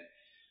expects to win.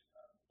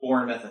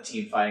 Bournemouth, a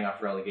team fighting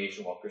off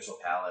relegation, while Crystal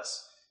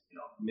Palace,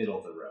 middle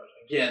of the road.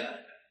 Again, I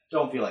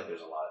don't feel like there's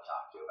a lot of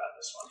talk to about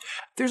this one.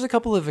 There's a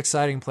couple of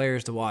exciting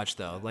players to watch,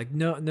 though. Like,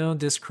 no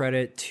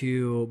discredit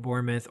to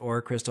Bournemouth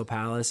or Crystal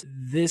Palace.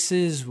 This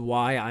is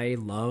why I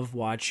love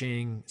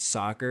watching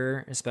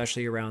soccer,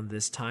 especially around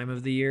this time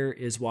of the year,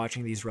 is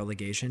watching these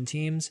relegation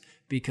teams,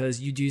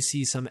 because you do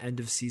see some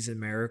end-of-season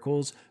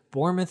miracles.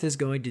 Bournemouth is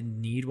going to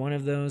need one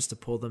of those to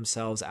pull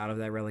themselves out of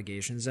that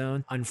relegation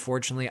zone.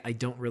 Unfortunately, I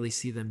don't really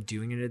see them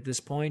doing it at this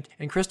point.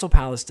 And Crystal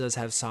Palace does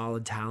have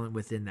solid talent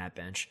within that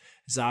bench.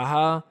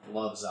 Zaha.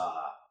 Love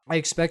Zaha. I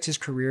expect his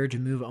career to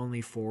move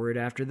only forward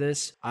after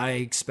this. I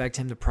expect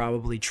him to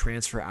probably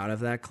transfer out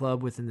of that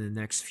club within the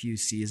next few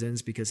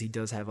seasons because he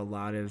does have a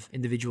lot of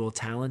individual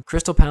talent.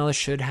 Crystal Palace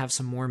should have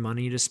some more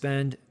money to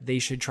spend. They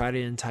should try to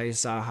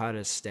entice Zaha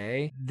to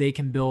stay. They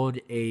can build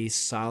a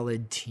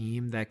solid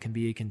team that can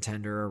be a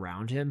contender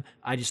around him.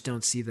 I just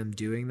don't see them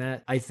doing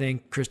that. I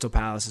think Crystal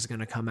Palace is going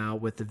to come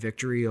out with the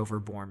victory over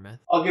Bournemouth.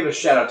 I'll give a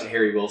shout out to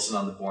Harry Wilson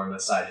on the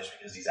Bournemouth side just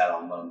because he's out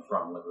on loan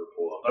from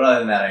Liverpool. But other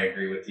than that, I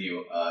agree with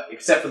you.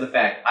 Except for the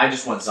fact I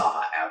just want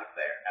Zaha out of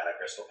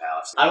Crystal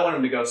Palace. I want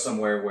him to go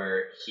somewhere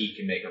where he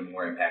can make a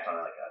more impact on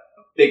a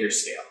bigger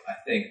scale. I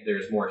think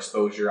there's more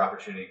exposure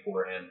opportunity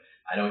for him.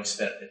 I know he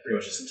spent pretty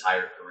much his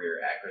entire career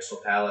at Crystal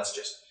Palace.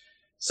 Just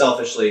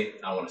selfishly,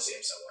 I want to see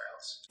him somewhere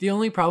else. The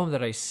only problem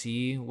that I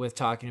see with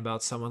talking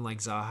about someone like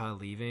Zaha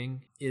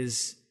leaving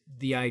is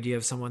the idea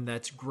of someone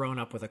that's grown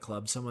up with a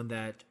club, someone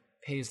that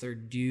pays their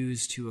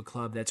dues to a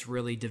club that's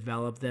really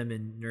developed them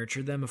and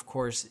nurtured them. Of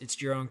course,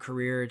 it's your own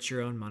career, it's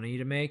your own money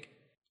to make,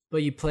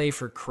 but you play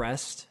for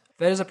Crest.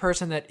 That is a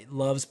person that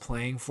loves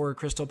playing for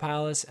Crystal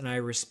Palace, and I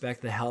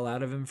respect the hell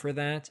out of him for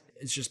that.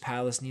 It's just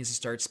Palace needs to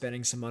start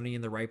spending some money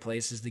in the right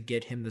places to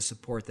get him the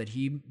support that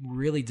he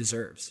really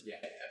deserves. Yeah,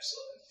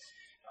 absolutely.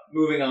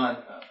 Moving on,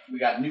 we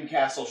got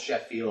Newcastle,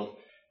 Sheffield,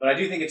 but I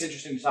do think it's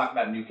interesting to talk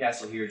about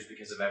Newcastle here just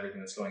because of everything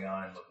that's going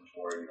on and looking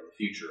forward to the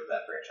future of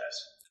that franchise.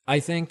 I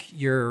think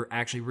you're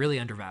actually really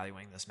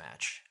undervaluing this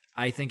match.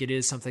 I think it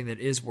is something that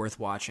is worth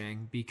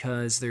watching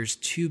because there's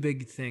two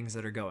big things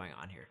that are going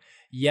on here.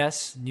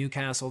 Yes,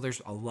 Newcastle,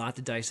 there's a lot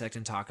to dissect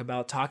and talk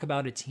about. Talk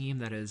about a team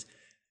that has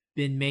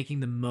been making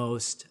the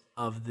most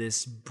of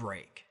this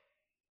break.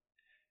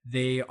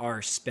 They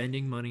are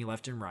spending money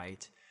left and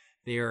right.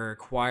 They are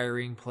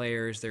acquiring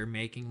players. They're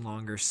making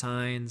longer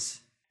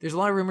signs. There's a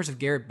lot of rumors of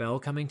Gareth Bale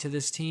coming to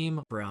this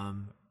team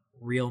from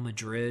Real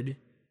Madrid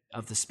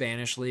of the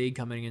Spanish league,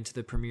 coming into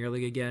the Premier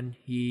League again.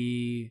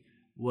 He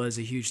was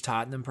a huge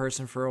Tottenham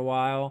person for a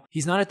while.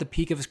 He's not at the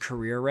peak of his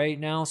career right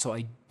now, so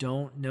I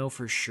don't know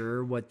for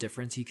sure what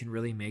difference he can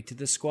really make to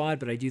the squad,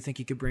 but I do think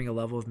he could bring a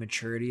level of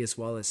maturity as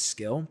well as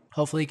skill.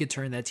 Hopefully he could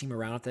turn that team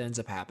around if that ends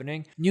up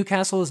happening.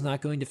 Newcastle is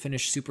not going to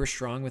finish super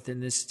strong within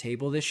this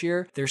table this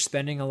year. They're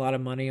spending a lot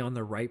of money on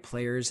the right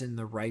players in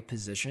the right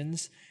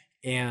positions,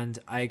 and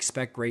I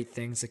expect great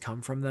things to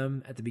come from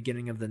them at the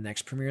beginning of the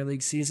next Premier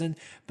League season.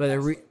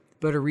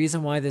 But a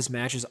reason why this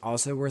match is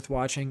also worth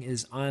watching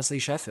is honestly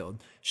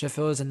Sheffield.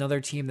 Sheffield is another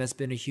team that's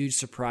been a huge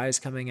surprise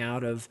coming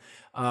out of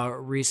a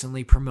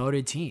recently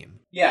promoted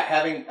team. Yeah,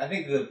 I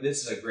think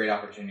this is a great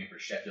opportunity for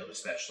Sheffield,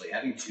 especially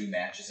having two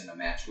matches in a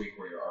match week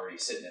where you're already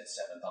sitting at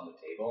 7th on the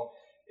table.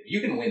 If you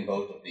can win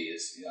both of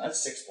these,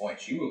 that's 6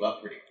 points. You move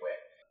up pretty quick.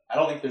 I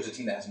don't think there's a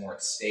team that has more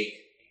at stake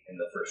in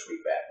the first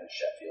week back than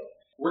Sheffield.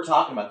 We're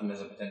talking about them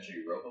as a potential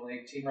Europa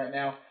League team right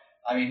now.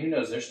 I mean, who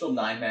knows? There's still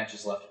 9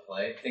 matches left to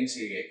play. Things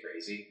could get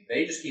crazy.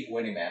 They just keep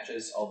winning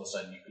matches. All of a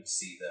sudden, you could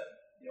see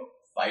them,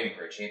 fighting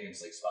for a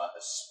Champions League spot,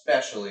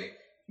 especially if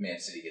Man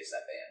City gets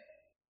that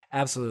ban.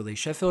 Absolutely.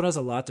 Sheffield has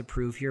a lot to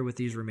prove here with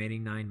these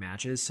remaining 9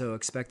 matches, so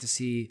expect to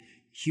see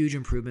huge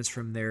improvements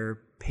from their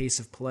pace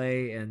of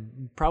play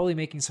and probably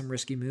making some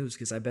risky moves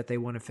because I bet they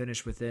want to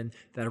finish within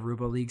that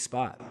Europa League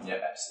spot. Yeah,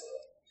 absolutely.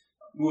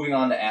 Moving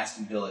on to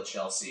Aston Villa,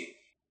 Chelsea.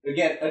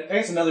 Again, I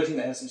guess another team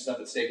that has some stuff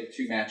at stake with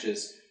 2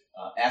 matches.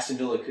 Aston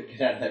Villa could get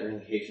out of that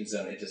relegation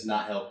zone. It does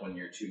not help when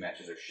your 2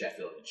 matches are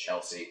Sheffield and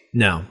Chelsea.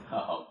 No.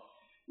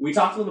 We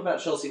talked a little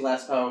about Chelsea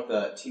last time with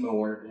Timo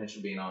Werner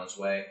potentially being on his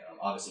way.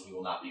 Obviously, he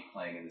will not be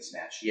playing in this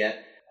match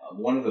yet.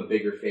 One of the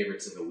bigger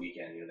favorites of the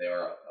weekend. They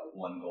are a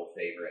 1-goal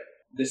favorite.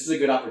 This is a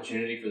good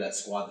opportunity for that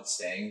squad that's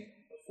staying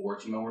before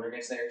Timo Werner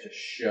gets there to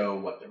show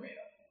what they're made of.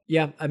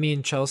 Yeah, I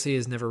mean, Chelsea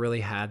has never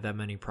really had that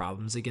many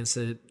problems against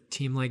a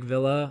team like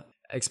Villa.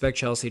 I expect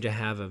Chelsea to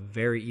have a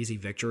very easy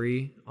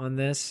victory on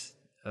this.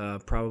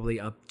 Probably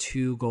up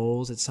 2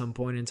 goals at some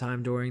point in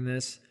time during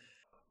this.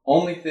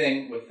 Only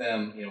thing with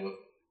them, with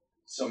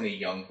so many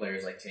young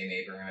players like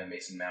Tammy Abraham and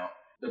Mason Mount,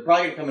 they're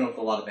probably going to come in with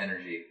a lot of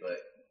energy, but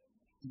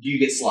do you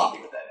get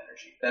sloppy with that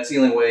energy? That's the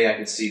only way I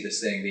could see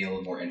this thing being a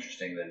little more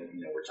interesting than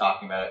we're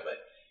talking about it, but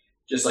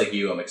just like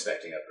you, I'm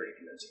expecting a pretty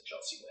convincing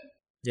Chelsea win.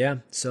 Yeah,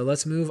 so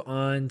let's move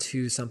on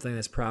to something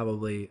that's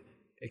probably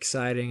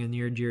exciting and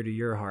near and dear to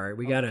your heart.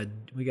 We got a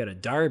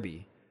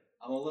derby.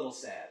 I'm a little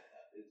sad.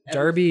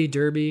 Derby.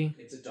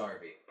 It's a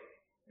derby.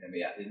 And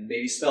yeah,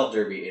 maybe spelled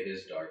derby, it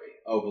is derby.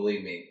 Oh,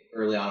 believe me,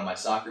 early on in my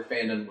soccer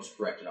fandom was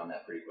corrected on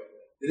that pretty quickly.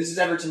 This is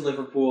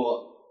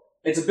Everton-Liverpool.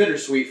 It's a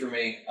bittersweet for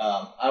me.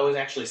 I was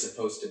actually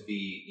supposed to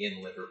be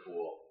in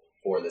Liverpool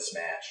for this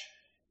match.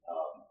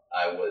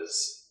 I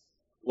was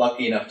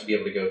lucky enough to be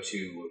able to go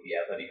to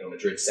the Atletico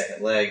Madrid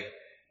second leg.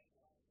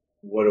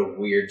 What a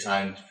weird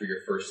time for your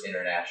first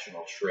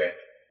international trip.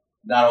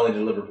 Not only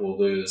did Liverpool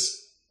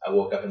lose, I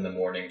woke up in the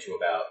morning to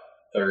about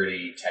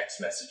 30 text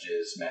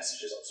messages on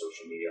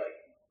social media, like,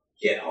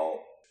 get home.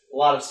 A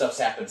lot of stuff's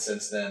happened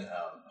since then.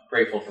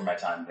 Grateful for my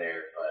time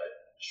there, but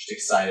just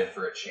excited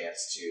for a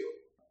chance to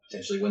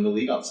potentially win the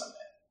league on Sunday.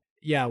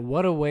 Yeah,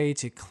 what a way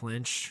to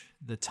clinch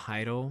the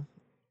title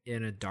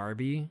in a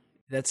derby.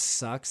 That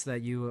sucks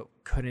that you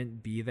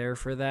couldn't be there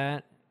for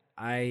that.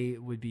 I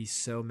would be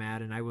so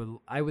mad, and I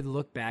would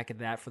look back at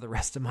that for the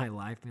rest of my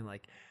life and be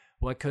like,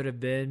 what could have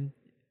been?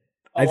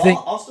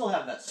 I'll still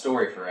have that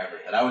story forever,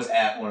 that I was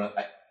at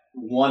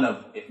one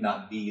of, if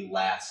not the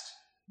last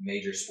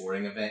major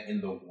sporting event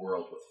in the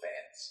world with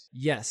fans.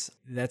 Yes,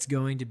 that's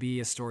going to be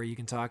a story you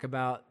can talk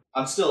about.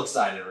 I'm still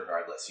excited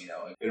regardless.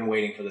 I've been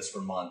waiting for this for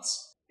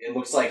months. It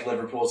looks like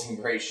Liverpool's in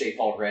great shape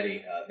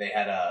already. They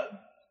had a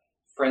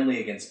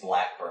friendly against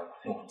Blackburn.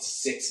 They won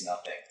 6-0.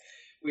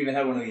 We even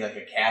had one of the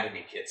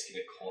academy kids get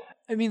a call.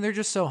 I mean, they're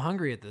just so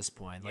hungry at this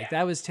point. Like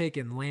that was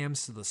taking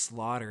lambs to the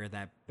slaughter.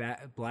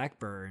 That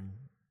Blackburn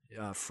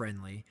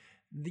friendly.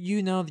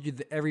 You know,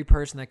 every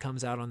person that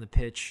comes out on the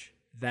pitch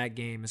that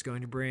game is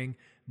going to bring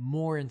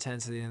more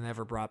intensity than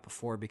ever brought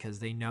before because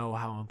they know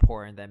how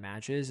important that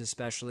match is,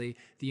 especially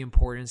the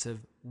importance of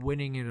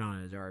winning it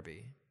on a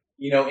derby.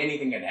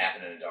 Anything can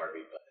happen in a derby,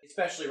 but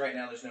especially right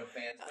now, there's no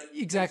fans.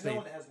 Exactly. There's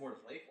no one that has more to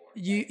play for.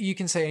 You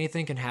can say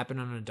anything can happen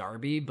on a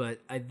derby, but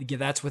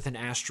that's with an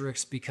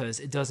asterisk because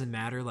it doesn't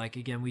matter. Like,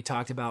 again, we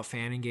talked about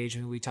fan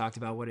engagement. We talked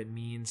about what it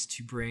means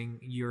to bring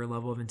your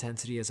level of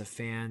intensity as a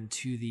fan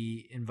to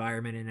the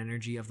environment and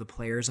energy of the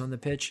players on the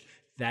pitch.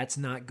 That's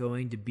not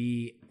going to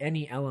be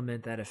any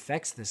element that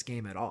affects this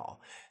game at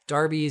all.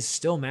 Derbies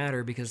still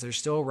matter because there's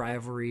still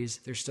rivalries.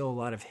 There's still a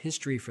lot of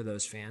history for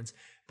those fans,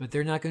 but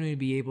they're not going to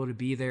be able to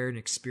be there and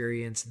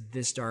experience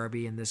this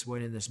derby and this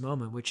win in this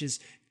moment, which is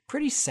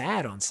pretty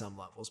sad on some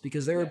levels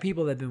because there are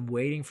people that have been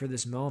waiting for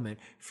this moment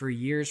for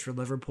years for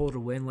Liverpool to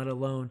win, let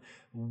alone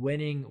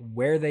winning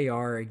where they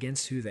are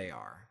against who they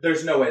are.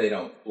 There's no way they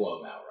don't blow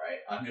them out, right?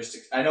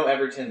 I know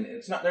Everton,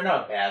 they're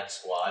not a bad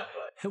squad,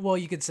 but... Well,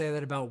 you could say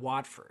that about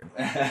Watford.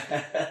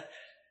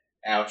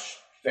 Ouch.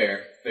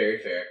 Fair. Very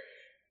fair.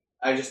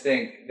 I just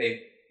think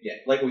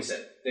like we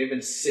said, they've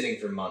been sitting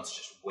for months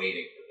just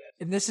waiting for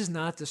this. And this is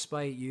not to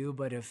spite you,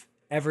 but if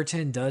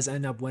Everton does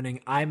end up winning,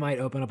 I might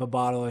open up a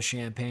bottle of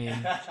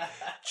champagne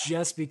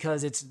just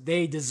because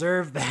they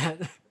deserve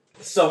that.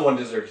 Someone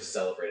deserves to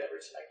celebrate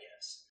Everton, I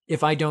guess.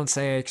 If I don't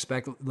say I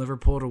expect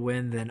Liverpool to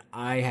win, then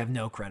I have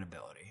no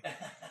credibility.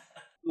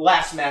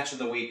 Last match of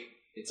the week.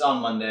 It's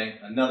on Monday.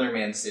 Another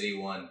Man City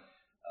one.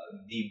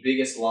 The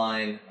biggest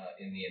line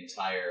in the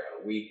entire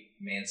week.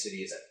 Man City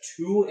is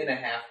a 2.5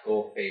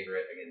 goal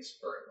favorite against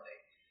Burnley.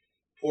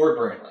 Poor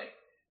Burnley.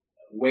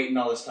 Waiting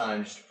all this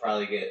time just to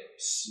probably get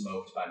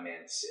smoked by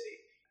Man City.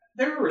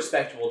 They're a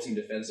respectable team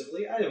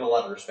defensively. I have a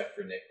lot of respect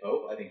for Nick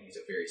Pope. I think he's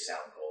a very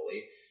sound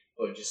goalie.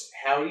 But just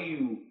how do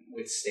you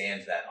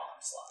withstand that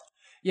onslaught?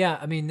 Yeah,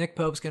 I mean, Nick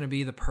Pope's going to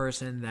be the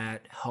person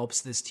that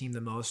helps this team the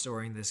most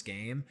during this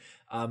game.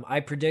 I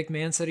predict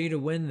Man City to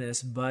win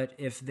this, but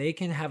if they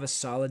can have a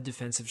solid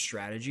defensive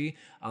strategy,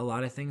 a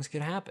lot of things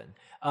could happen.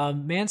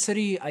 Man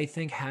City, I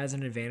think, has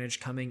an advantage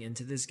coming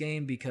into this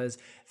game because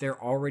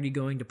they're already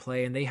going to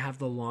play and they have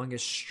the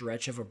longest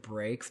stretch of a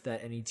break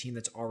that any team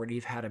that's already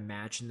had a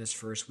match in this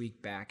first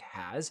week back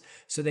has.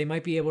 So they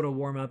might be able to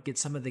warm up, get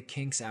some of the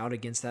kinks out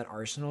against that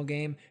Arsenal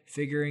game,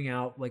 figuring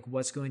out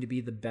what's going to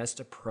be the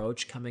best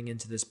approach coming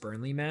into this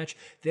Burnley match.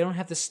 They don't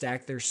have to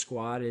stack their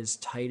squad as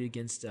tight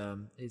against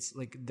it's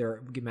like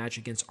their match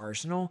against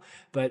Arsenal,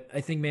 but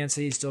I think Man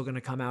City is still going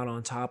to come out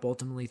on top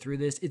ultimately through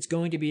this. It's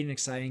going to be an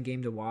exciting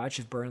game to watch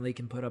if Burnley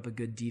can put up a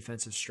good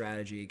defensive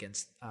strategy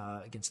against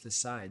this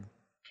side.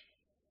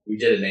 We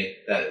did it, Nate.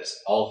 That is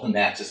all the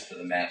matches for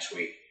the match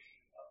week.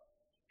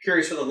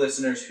 Curious for the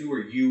listeners, who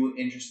are you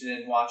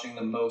interested in watching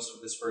the most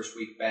with this first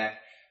week back?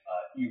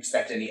 You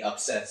expect any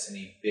upsets,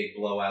 any big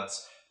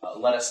blowouts?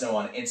 Let us know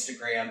on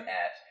Instagram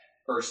at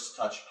First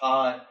Touch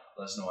Pod.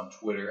 Let us know on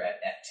Twitter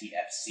at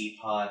FTFC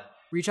Pod.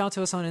 Reach out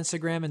to us on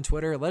Instagram and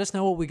Twitter. Let us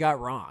know what we got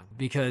wrong,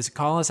 because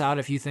call us out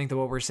if you think that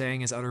what we're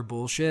saying is utter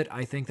bullshit.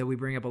 I think that we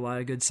bring up a lot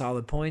of good,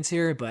 solid points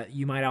here, but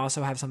you might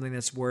also have something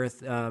that's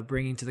worth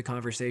bringing to the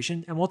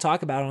conversation, and we'll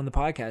talk about it on the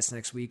podcast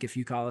next week if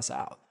you call us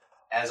out.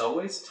 As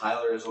always,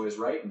 Tyler is always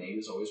right, Nate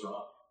is always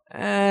wrong.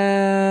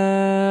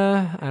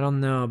 I don't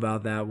know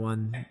about that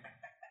one.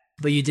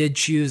 But you did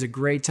choose a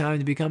great time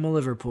to become a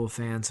Liverpool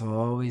fan, so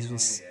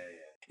always...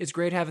 It's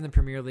great having the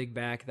Premier League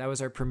back. That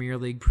was our Premier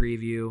League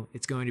preview.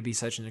 It's going to be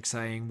such an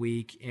exciting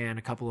week and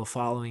a couple of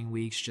following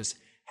weeks, just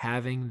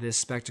having this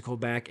spectacle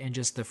back and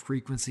just the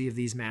frequency of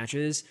these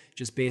matches,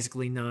 just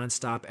basically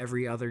nonstop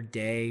every other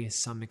day,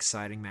 some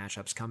exciting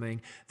matchups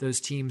coming.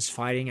 Those teams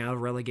fighting out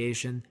of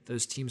relegation,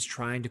 those teams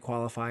trying to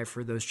qualify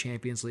for those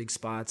Champions League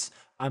spots.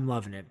 I'm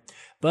loving it.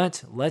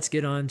 But let's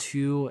get on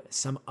to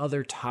some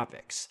other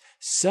topics.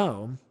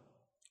 So,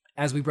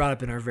 as we brought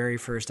up in our very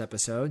first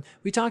episode,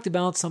 we talked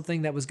about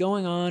something that was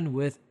going on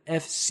with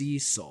FC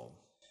Seoul.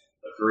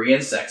 The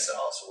Korean sex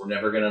dolls. We're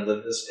never going to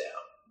live this down.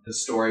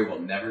 This story will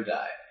never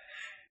die.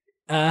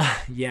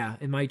 Yeah,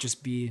 it might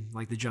just be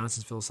like the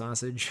Johnsonville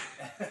sausage.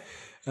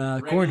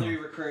 Regularly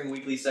recurring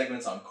weekly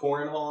segments on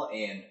Cornhole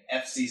and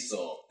FC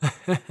Seoul.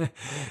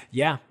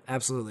 Yeah,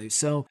 absolutely.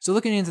 So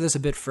looking into this a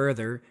bit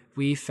further,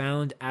 we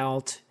found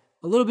out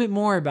a little bit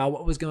more about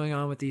what was going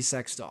on with these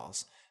sex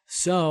dolls.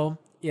 So,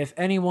 if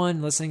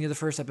anyone listening to the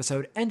first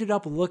episode ended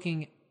up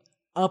looking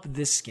up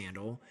this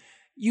scandal,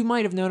 you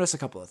might have noticed a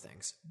couple of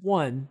things.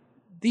 One,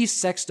 these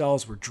sex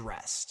dolls were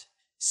dressed.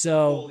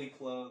 So, fully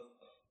clothed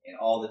in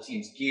all the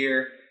team's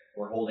gear,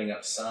 were holding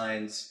up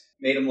signs,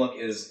 made them look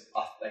as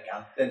like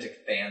authentic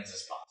fans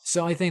as possible.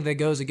 So I think that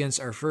goes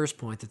against our first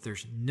point that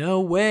there's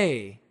no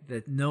way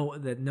that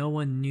no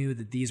one knew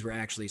that these were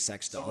actually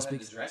sex dolls. Someone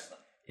had to dress them.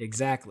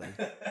 Exactly.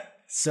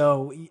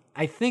 So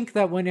I think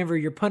that whenever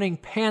you're putting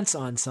pants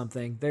on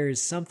something, there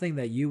is something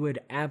that you would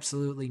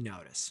absolutely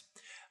notice.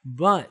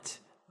 But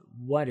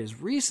what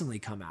has recently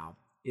come out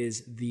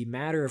is the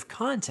matter of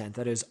content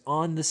that is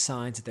on the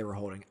signs that they were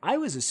holding. I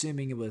was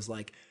assuming it was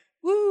like,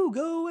 woo,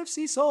 go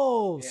FC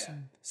Souls. Yeah.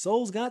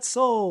 Souls got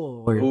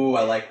soul. Ooh,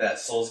 I like that.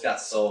 Souls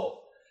got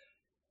soul.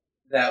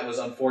 That was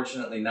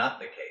unfortunately not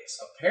the case.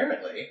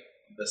 Apparently,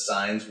 the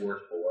signs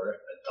were for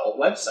adult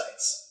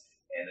websites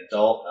and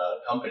adult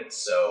companies.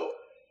 So,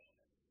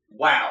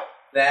 wow.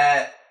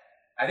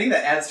 I think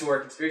that adds to our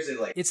conspiracy.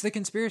 Like, it's the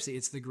conspiracy.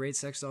 It's the great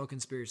sex doll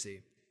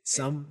conspiracy.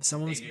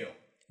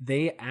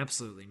 They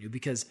absolutely knew,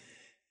 because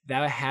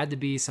that had to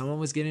be someone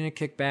was getting a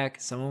kickback,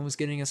 someone was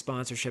getting a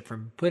sponsorship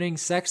from putting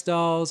sex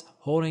dolls,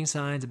 holding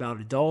signs about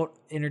adult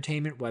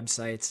entertainment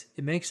websites.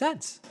 It makes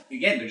sense.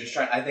 Again, they're just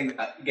trying. I think,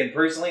 again,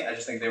 personally, I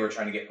just think they were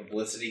trying to get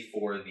publicity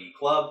for the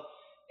club.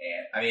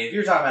 And I mean, if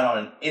you're talking about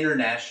on an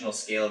international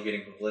scale of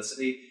getting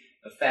publicity,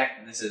 the fact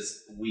that this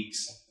is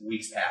weeks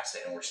past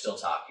it and we're still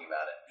talking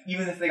about it,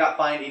 even if they got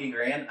fined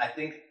 $80,000, I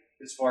think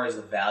as far as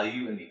the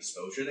value and the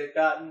exposure they've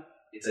gotten,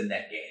 it's a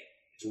net gain.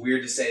 It's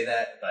weird to say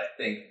that, but I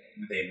think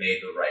they made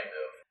the right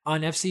move.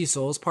 On FC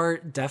Soul's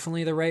part,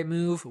 definitely the right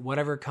move.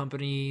 Whatever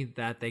company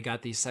that they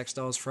got these sex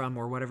dolls from,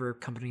 or whatever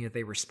company that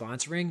they were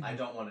sponsoring. I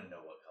don't want to know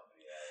what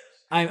company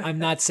that is. I'm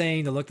not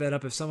saying to look that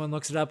up. If someone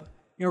looks it up,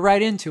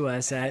 write into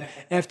us at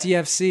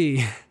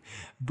FTFC.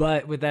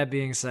 But with that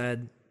being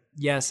said,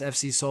 yes,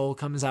 FC Soul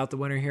comes out the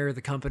winner here.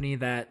 The company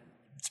that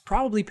it's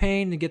probably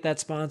paying to get that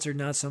sponsored,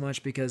 not so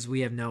much because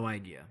we have no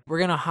idea. We're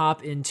going to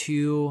hop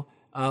into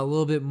a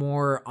little bit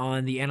more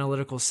on the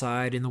analytical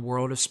side in the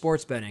world of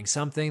sports betting,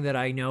 something that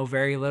I know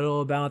very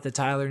little about that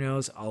Tyler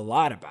knows a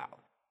lot about.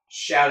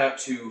 Shout out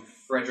to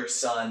Frederick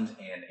Sund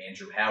and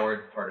Andrew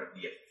Howard, part of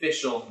the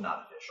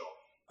not official,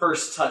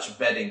 First Touch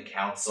Betting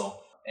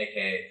Council,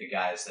 aka the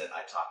guys that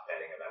I talk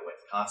betting about with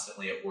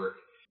constantly at work.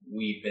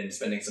 We've been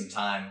spending some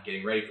time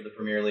getting ready for the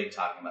Premier League,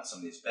 talking about some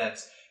of these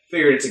bets.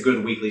 Figured it's a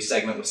good weekly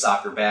segment with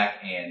soccer back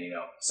and,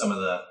 some of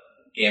the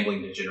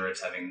gambling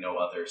degenerates having no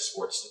other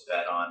sports to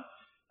bet on.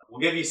 We'll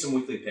give you some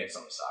weekly picks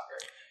on the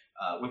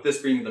soccer. With this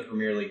being the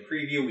Premier League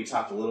preview, we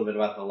talked a little bit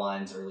about the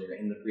lines earlier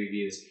in the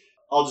previews.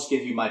 I'll just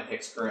give you my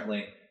picks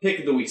currently. Pick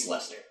of the week's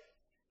Leicester.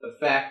 The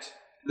fact,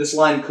 this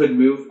line could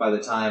move by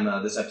the time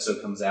this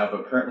episode comes out,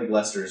 but currently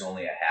Leicester is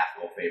only a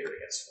half-goal favorite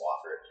against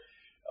Watford.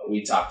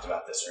 We talked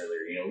about this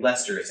earlier.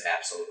 Leicester is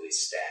absolutely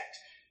stacked.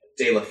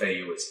 De La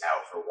Feu is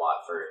out for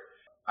Watford.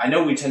 I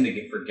know we tend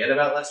to forget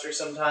about Leicester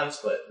sometimes,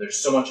 but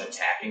there's so much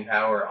attacking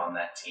power on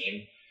that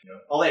team.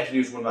 All they have to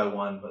do is win by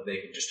one, but they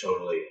can just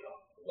totally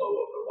blow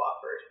over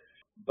Watford.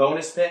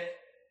 Bonus pick,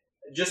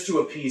 just to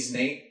appease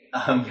Nate,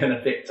 I'm going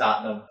to pick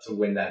Tottenham to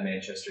win that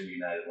Manchester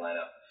United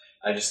lineup.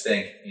 I just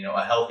think,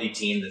 a healthy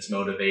team that's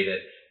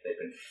motivated, they've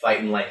been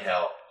fighting like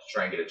hell to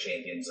try and get a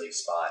Champions League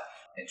spot.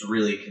 It's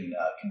really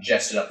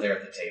congested up there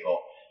at the table.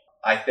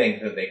 I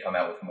think that they come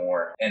out with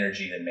more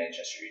energy than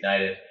Manchester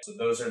United. So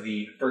those are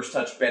the First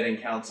Touch Betting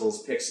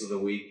Council's picks of the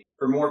week.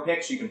 For more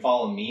picks, you can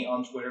follow me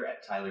on Twitter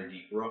at Tyler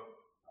D. Brook.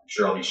 I'm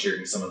sure I'll be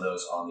sharing some of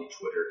those on the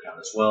Twitter account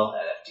as well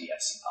at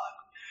FTFC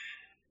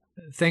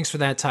Pod. Thanks for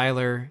that,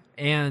 Tyler.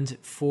 And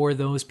for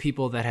those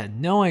people that had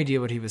no idea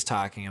what he was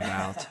talking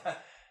about,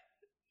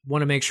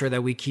 want to make sure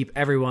that we keep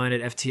everyone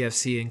at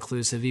FTFC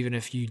inclusive, even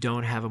if you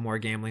don't have a more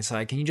gambling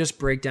side. Can you just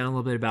break down a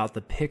little bit about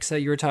the picks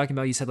that you were talking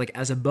about? You said,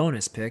 as a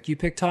bonus pick, you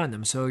picked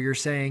Tottenham. So you're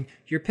saying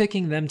you're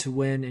picking them to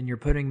win and you're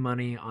putting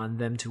money on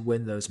them to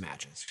win those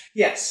matches.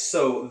 Yes.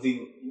 So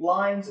the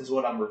lines is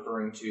what I'm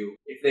referring to.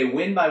 If they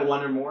win by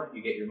one or more,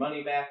 you get your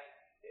money back.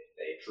 If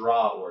they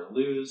draw or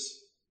lose,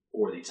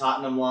 for the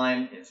Tottenham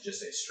line, it's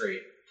just a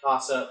straight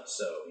toss-up.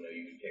 So,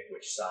 you can pick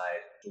which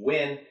side to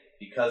win.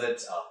 Because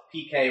it's a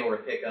PK or a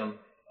pick'em,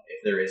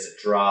 if there is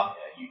a draw,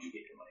 you do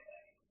get your money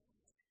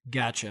back.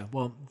 Gotcha.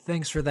 Well,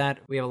 thanks for that.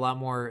 We have a lot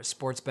more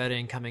sports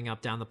betting coming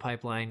up down the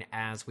pipeline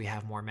as we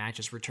have more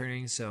matches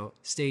returning, so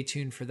stay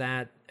tuned for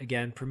that.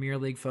 Again, Premier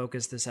League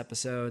focus this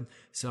episode,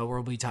 so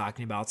we'll be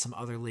talking about some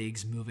other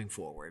leagues moving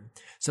forward.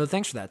 So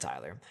thanks for that,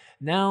 Tyler.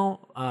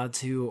 Now,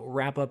 to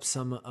wrap up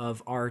some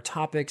of our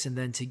topics and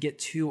then to get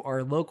to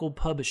our local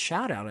pub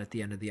shout out at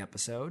the end of the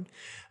episode,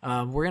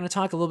 we're going to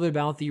talk a little bit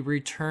about the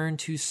return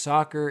to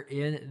soccer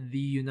in the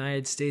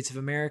United States of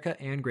America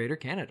and Greater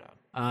Canada.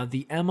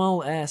 The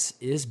MLS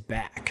is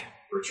back.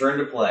 Return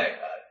to play.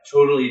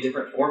 Totally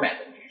different format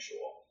than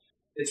usual.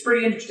 It's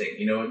pretty interesting.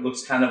 It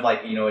looks kind of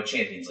like, a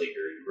Champions League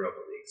or Europa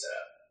League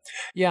setup.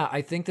 Yeah,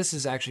 I think this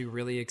is actually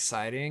really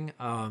exciting.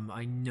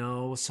 I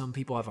know some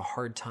people have a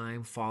hard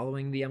time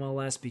following the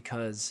MLS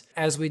because,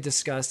 as we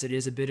discussed, it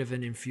is a bit of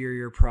an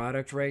inferior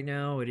product right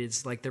now. It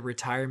is like the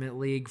retirement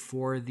league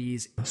for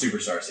these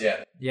superstars,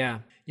 yeah. Yeah.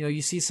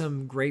 You see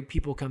some great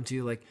people come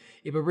to, like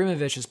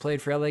Ibrahimovic has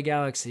played for LA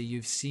Galaxy.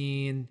 You've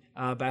seen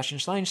Bastian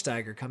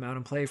Schweinsteiger come out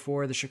and play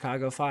for the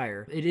Chicago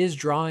Fire. It is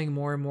drawing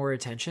more and more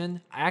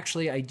attention.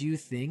 Actually, I do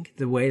think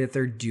the way that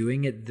they're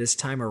doing it this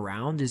time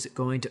around is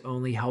going to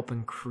only help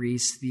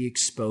increase the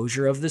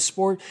exposure of the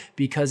sport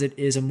because it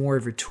is a more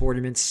of a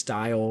tournament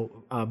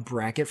style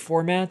bracket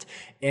format.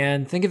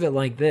 And think of it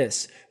like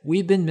this.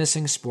 We've been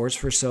missing sports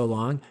for so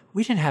long.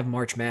 We didn't have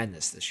March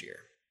Madness this year.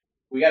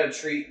 we got to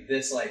treat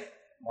this like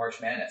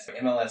March Madness,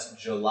 MLS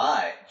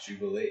July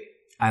Jubilee.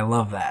 I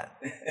love that.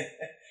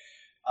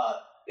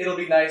 It'll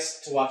be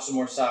nice to watch some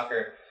more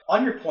soccer.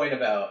 On your point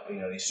about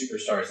these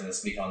superstars in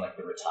this league on like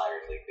the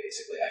retired league,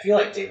 basically, I feel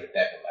like David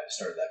Beckham might have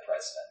started that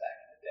precedent back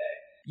in the day.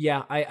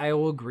 Yeah, I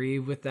will agree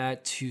with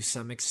that to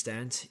some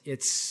extent.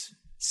 It's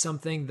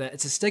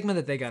a stigma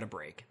that they got to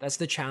break. That's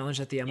the challenge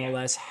that the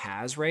MLS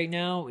has right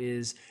now,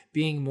 is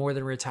being more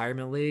than a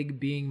retirement league,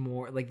 being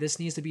more like this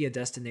needs to be a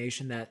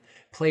destination that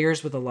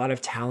players with a lot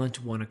of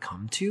talent want to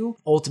come to.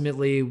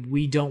 Ultimately,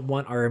 we don't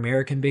want our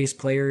American-based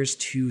players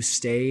to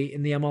stay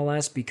in the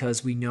MLS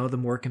because we know the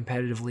more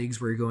competitive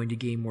leagues we're going to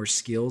gain more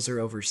skills are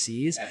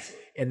overseas. Absolutely.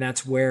 And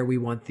that's where we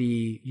want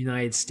the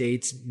United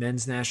States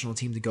men's national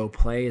team to go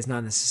play, is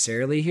not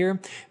necessarily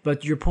here.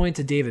 But your point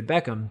to David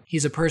Beckham,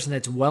 he's a person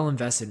that's well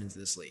invested into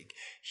this league.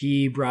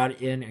 He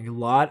brought in a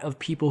lot of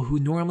people who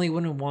normally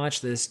wouldn't watch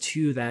this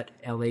to that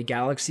LA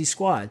Galaxy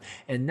squad.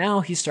 And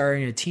now he's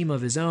starting a team of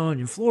his own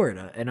in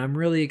Florida. And I'm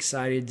really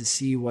excited to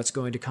see what's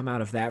going to come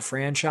out of that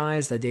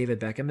franchise that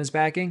David Beckham is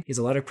backing. He has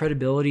a lot of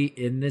credibility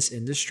in this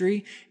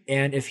industry.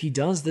 And if he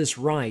does this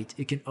right,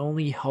 it can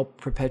only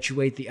help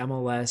perpetuate the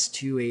MLS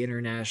to a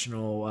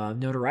international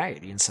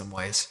notoriety in some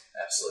ways.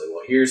 Absolutely.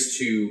 Well, here's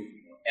to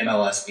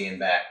MLS being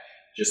back.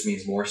 Just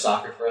means more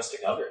soccer for us to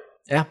cover.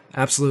 Yeah,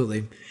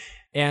 absolutely.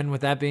 And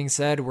with that being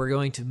said, we're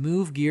going to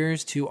move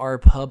gears to our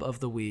Pub of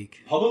the Week.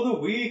 Pub of the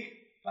Week,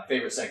 my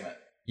favorite segment.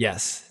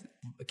 Yes.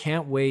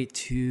 Can't wait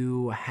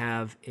to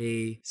have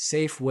a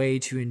safe way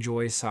to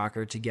enjoy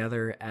soccer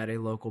together at a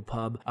local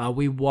pub.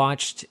 We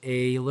watched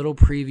a little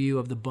preview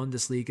of the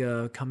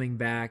Bundesliga coming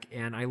back,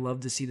 and I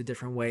love to see the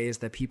different ways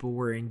that people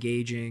were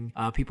engaging.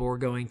 People were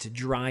going to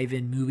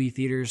drive-in movie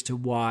theaters to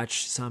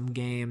watch some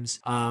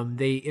games.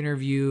 They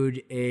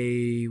interviewed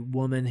a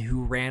woman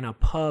who ran a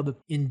pub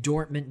in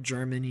Dortmund,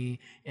 Germany,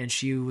 and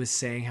she was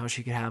saying how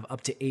she could have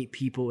up to 8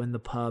 people in the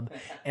pub.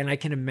 And I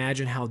can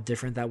imagine how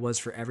different that was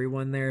for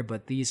everyone there,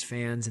 but these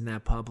fans in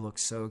that pub look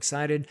so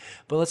excited.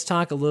 But let's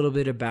talk a little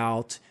bit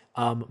about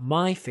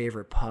my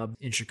favorite pub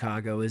in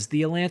Chicago is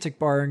the Atlantic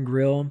Bar and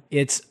Grill.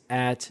 It's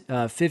at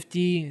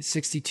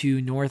 5062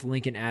 North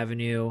Lincoln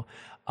Avenue,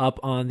 up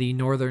on the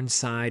northern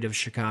side of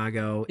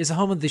Chicago. It's a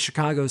home of the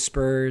Chicago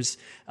Spurs.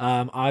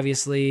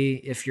 Obviously,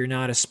 if you're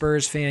not a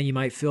Spurs fan, you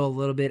might feel a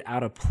little bit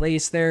out of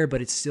place there,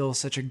 but it's still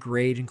such a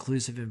great,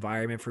 inclusive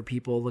environment for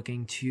people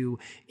looking to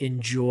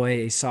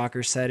enjoy a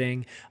soccer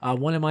setting.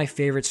 One of my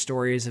favorite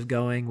stories of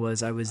going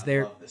was I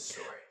love this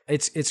story.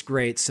 It's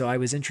great. So I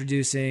was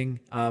introducing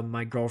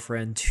my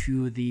girlfriend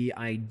to the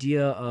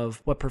idea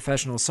of what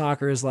professional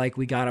soccer is like.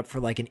 We got up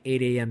for like an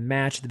 8 a.m.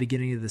 match at the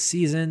beginning of the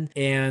season,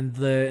 and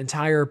the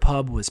entire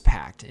pub was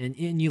packed.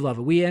 And you love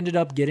it. We ended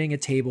up getting a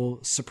table,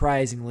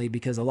 surprisingly,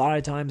 because a lot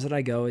of times that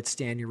I go, it's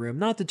standing room.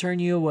 Not to turn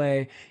you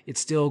away.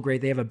 It's still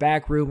great. They have a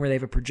back room where they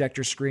have a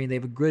projector screen. They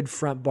have a good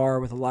front bar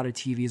with a lot of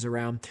TVs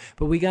around.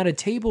 But we got a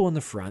table in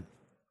the front.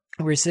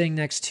 We're sitting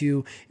next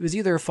to, it was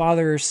either a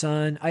father or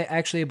son.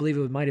 I believe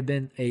it might have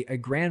been a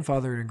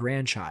grandfather and a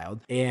grandchild.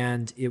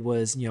 And it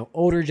was,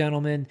 older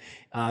gentleman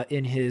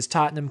in his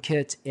Tottenham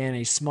kit and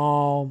a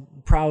small,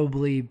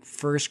 probably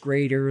first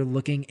grader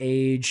looking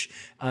age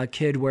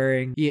kid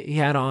wearing, he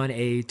had on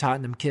a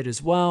Tottenham kit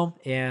as well.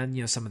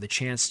 And, some of the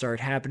chants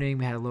started happening.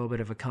 We had a little bit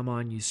of a come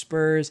on, you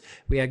Spurs.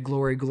 We had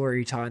Glory,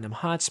 Glory Tottenham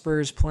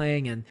Hotspurs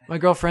playing. And my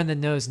girlfriend that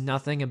knows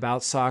nothing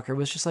about soccer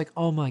was just like,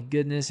 oh my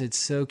goodness, it's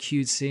so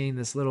cute seeing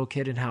this little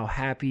kid and how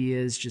happy he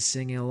is just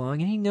singing along,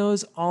 and he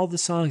knows all the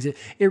songs. It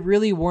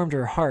really warmed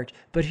her heart.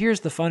 But here's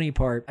the funny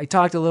part. I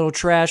talked a little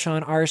trash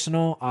on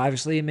Arsenal.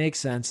 Obviously, it makes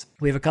sense.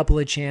 We have a couple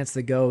of chants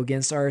that go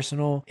against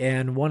Arsenal,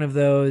 and one of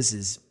those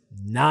is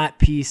not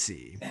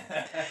PC.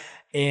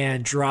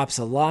 And drops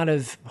a lot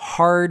of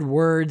hard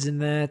words in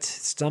that.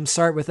 Some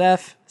start with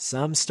F,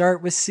 some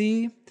start with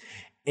C.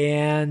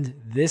 And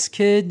this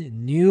kid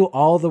knew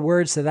all the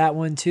words to that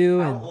one too.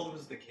 How old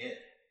was the kid?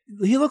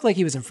 He looked like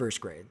he was in first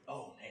grade.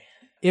 Oh, man.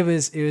 It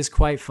was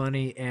quite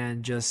funny,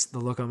 and just the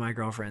look on my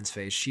girlfriend's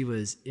face, she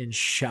was in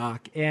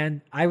shock, and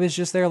I was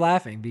just there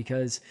laughing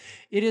because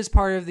it is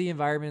part of the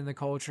environment and the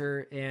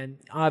culture, and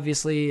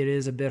obviously it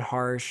is a bit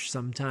harsh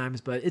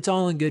sometimes, but it's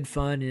all in good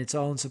fun, and it's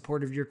all in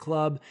support of your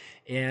club,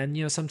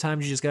 and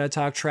sometimes you just got to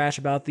talk trash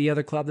about the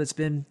other club that's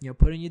been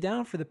putting you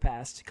down for the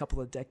past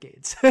couple of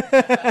decades. Yeah,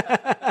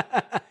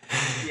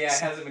 it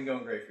hasn't been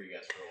going great for you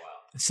guys for a while.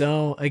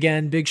 So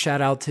again, big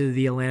shout out to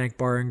the Atlantic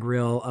Bar and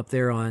Grill up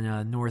there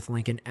on North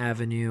Lincoln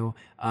Avenue.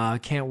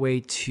 Can't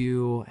wait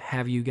to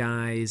have you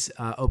guys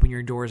open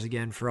your doors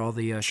again for all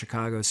the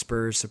Chicago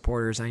Spurs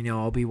supporters. I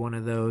know I'll be one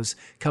of those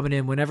coming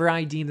in whenever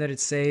I deem that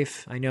it's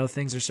safe. I know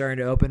things are starting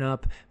to open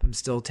up, but I'm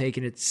still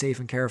taking it safe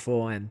and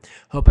careful, and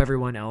hope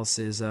everyone else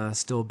is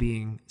still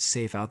being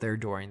safe out there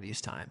during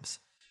these times.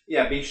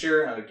 Yeah, be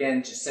sure,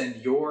 again, to send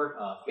your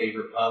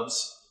favorite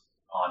pubs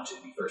onto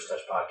the First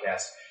Touch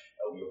podcast.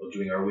 We will be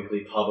doing our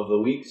weekly Pub of the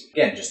Weeks.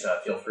 Again, just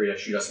feel free to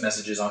shoot us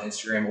messages on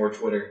Instagram or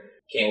Twitter.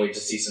 Can't wait to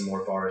see some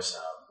more bars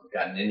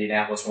got an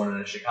Indianapolis one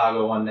and a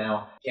Chicago one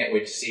now. Can't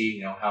wait to see,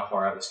 how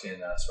far out this can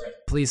spread.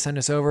 Please send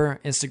us over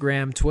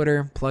Instagram,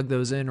 Twitter. Plug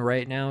those in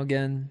right now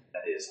again.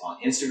 That is on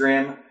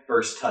Instagram,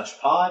 First Touch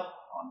Pod.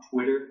 On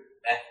Twitter,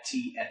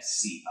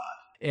 FTSC Pod.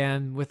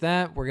 And with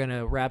that, we're going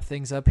to wrap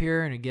things up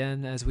here. And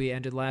again, as we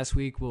ended last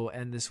week, we'll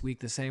end this week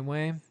the same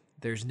way.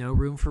 There's no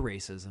room for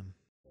racism.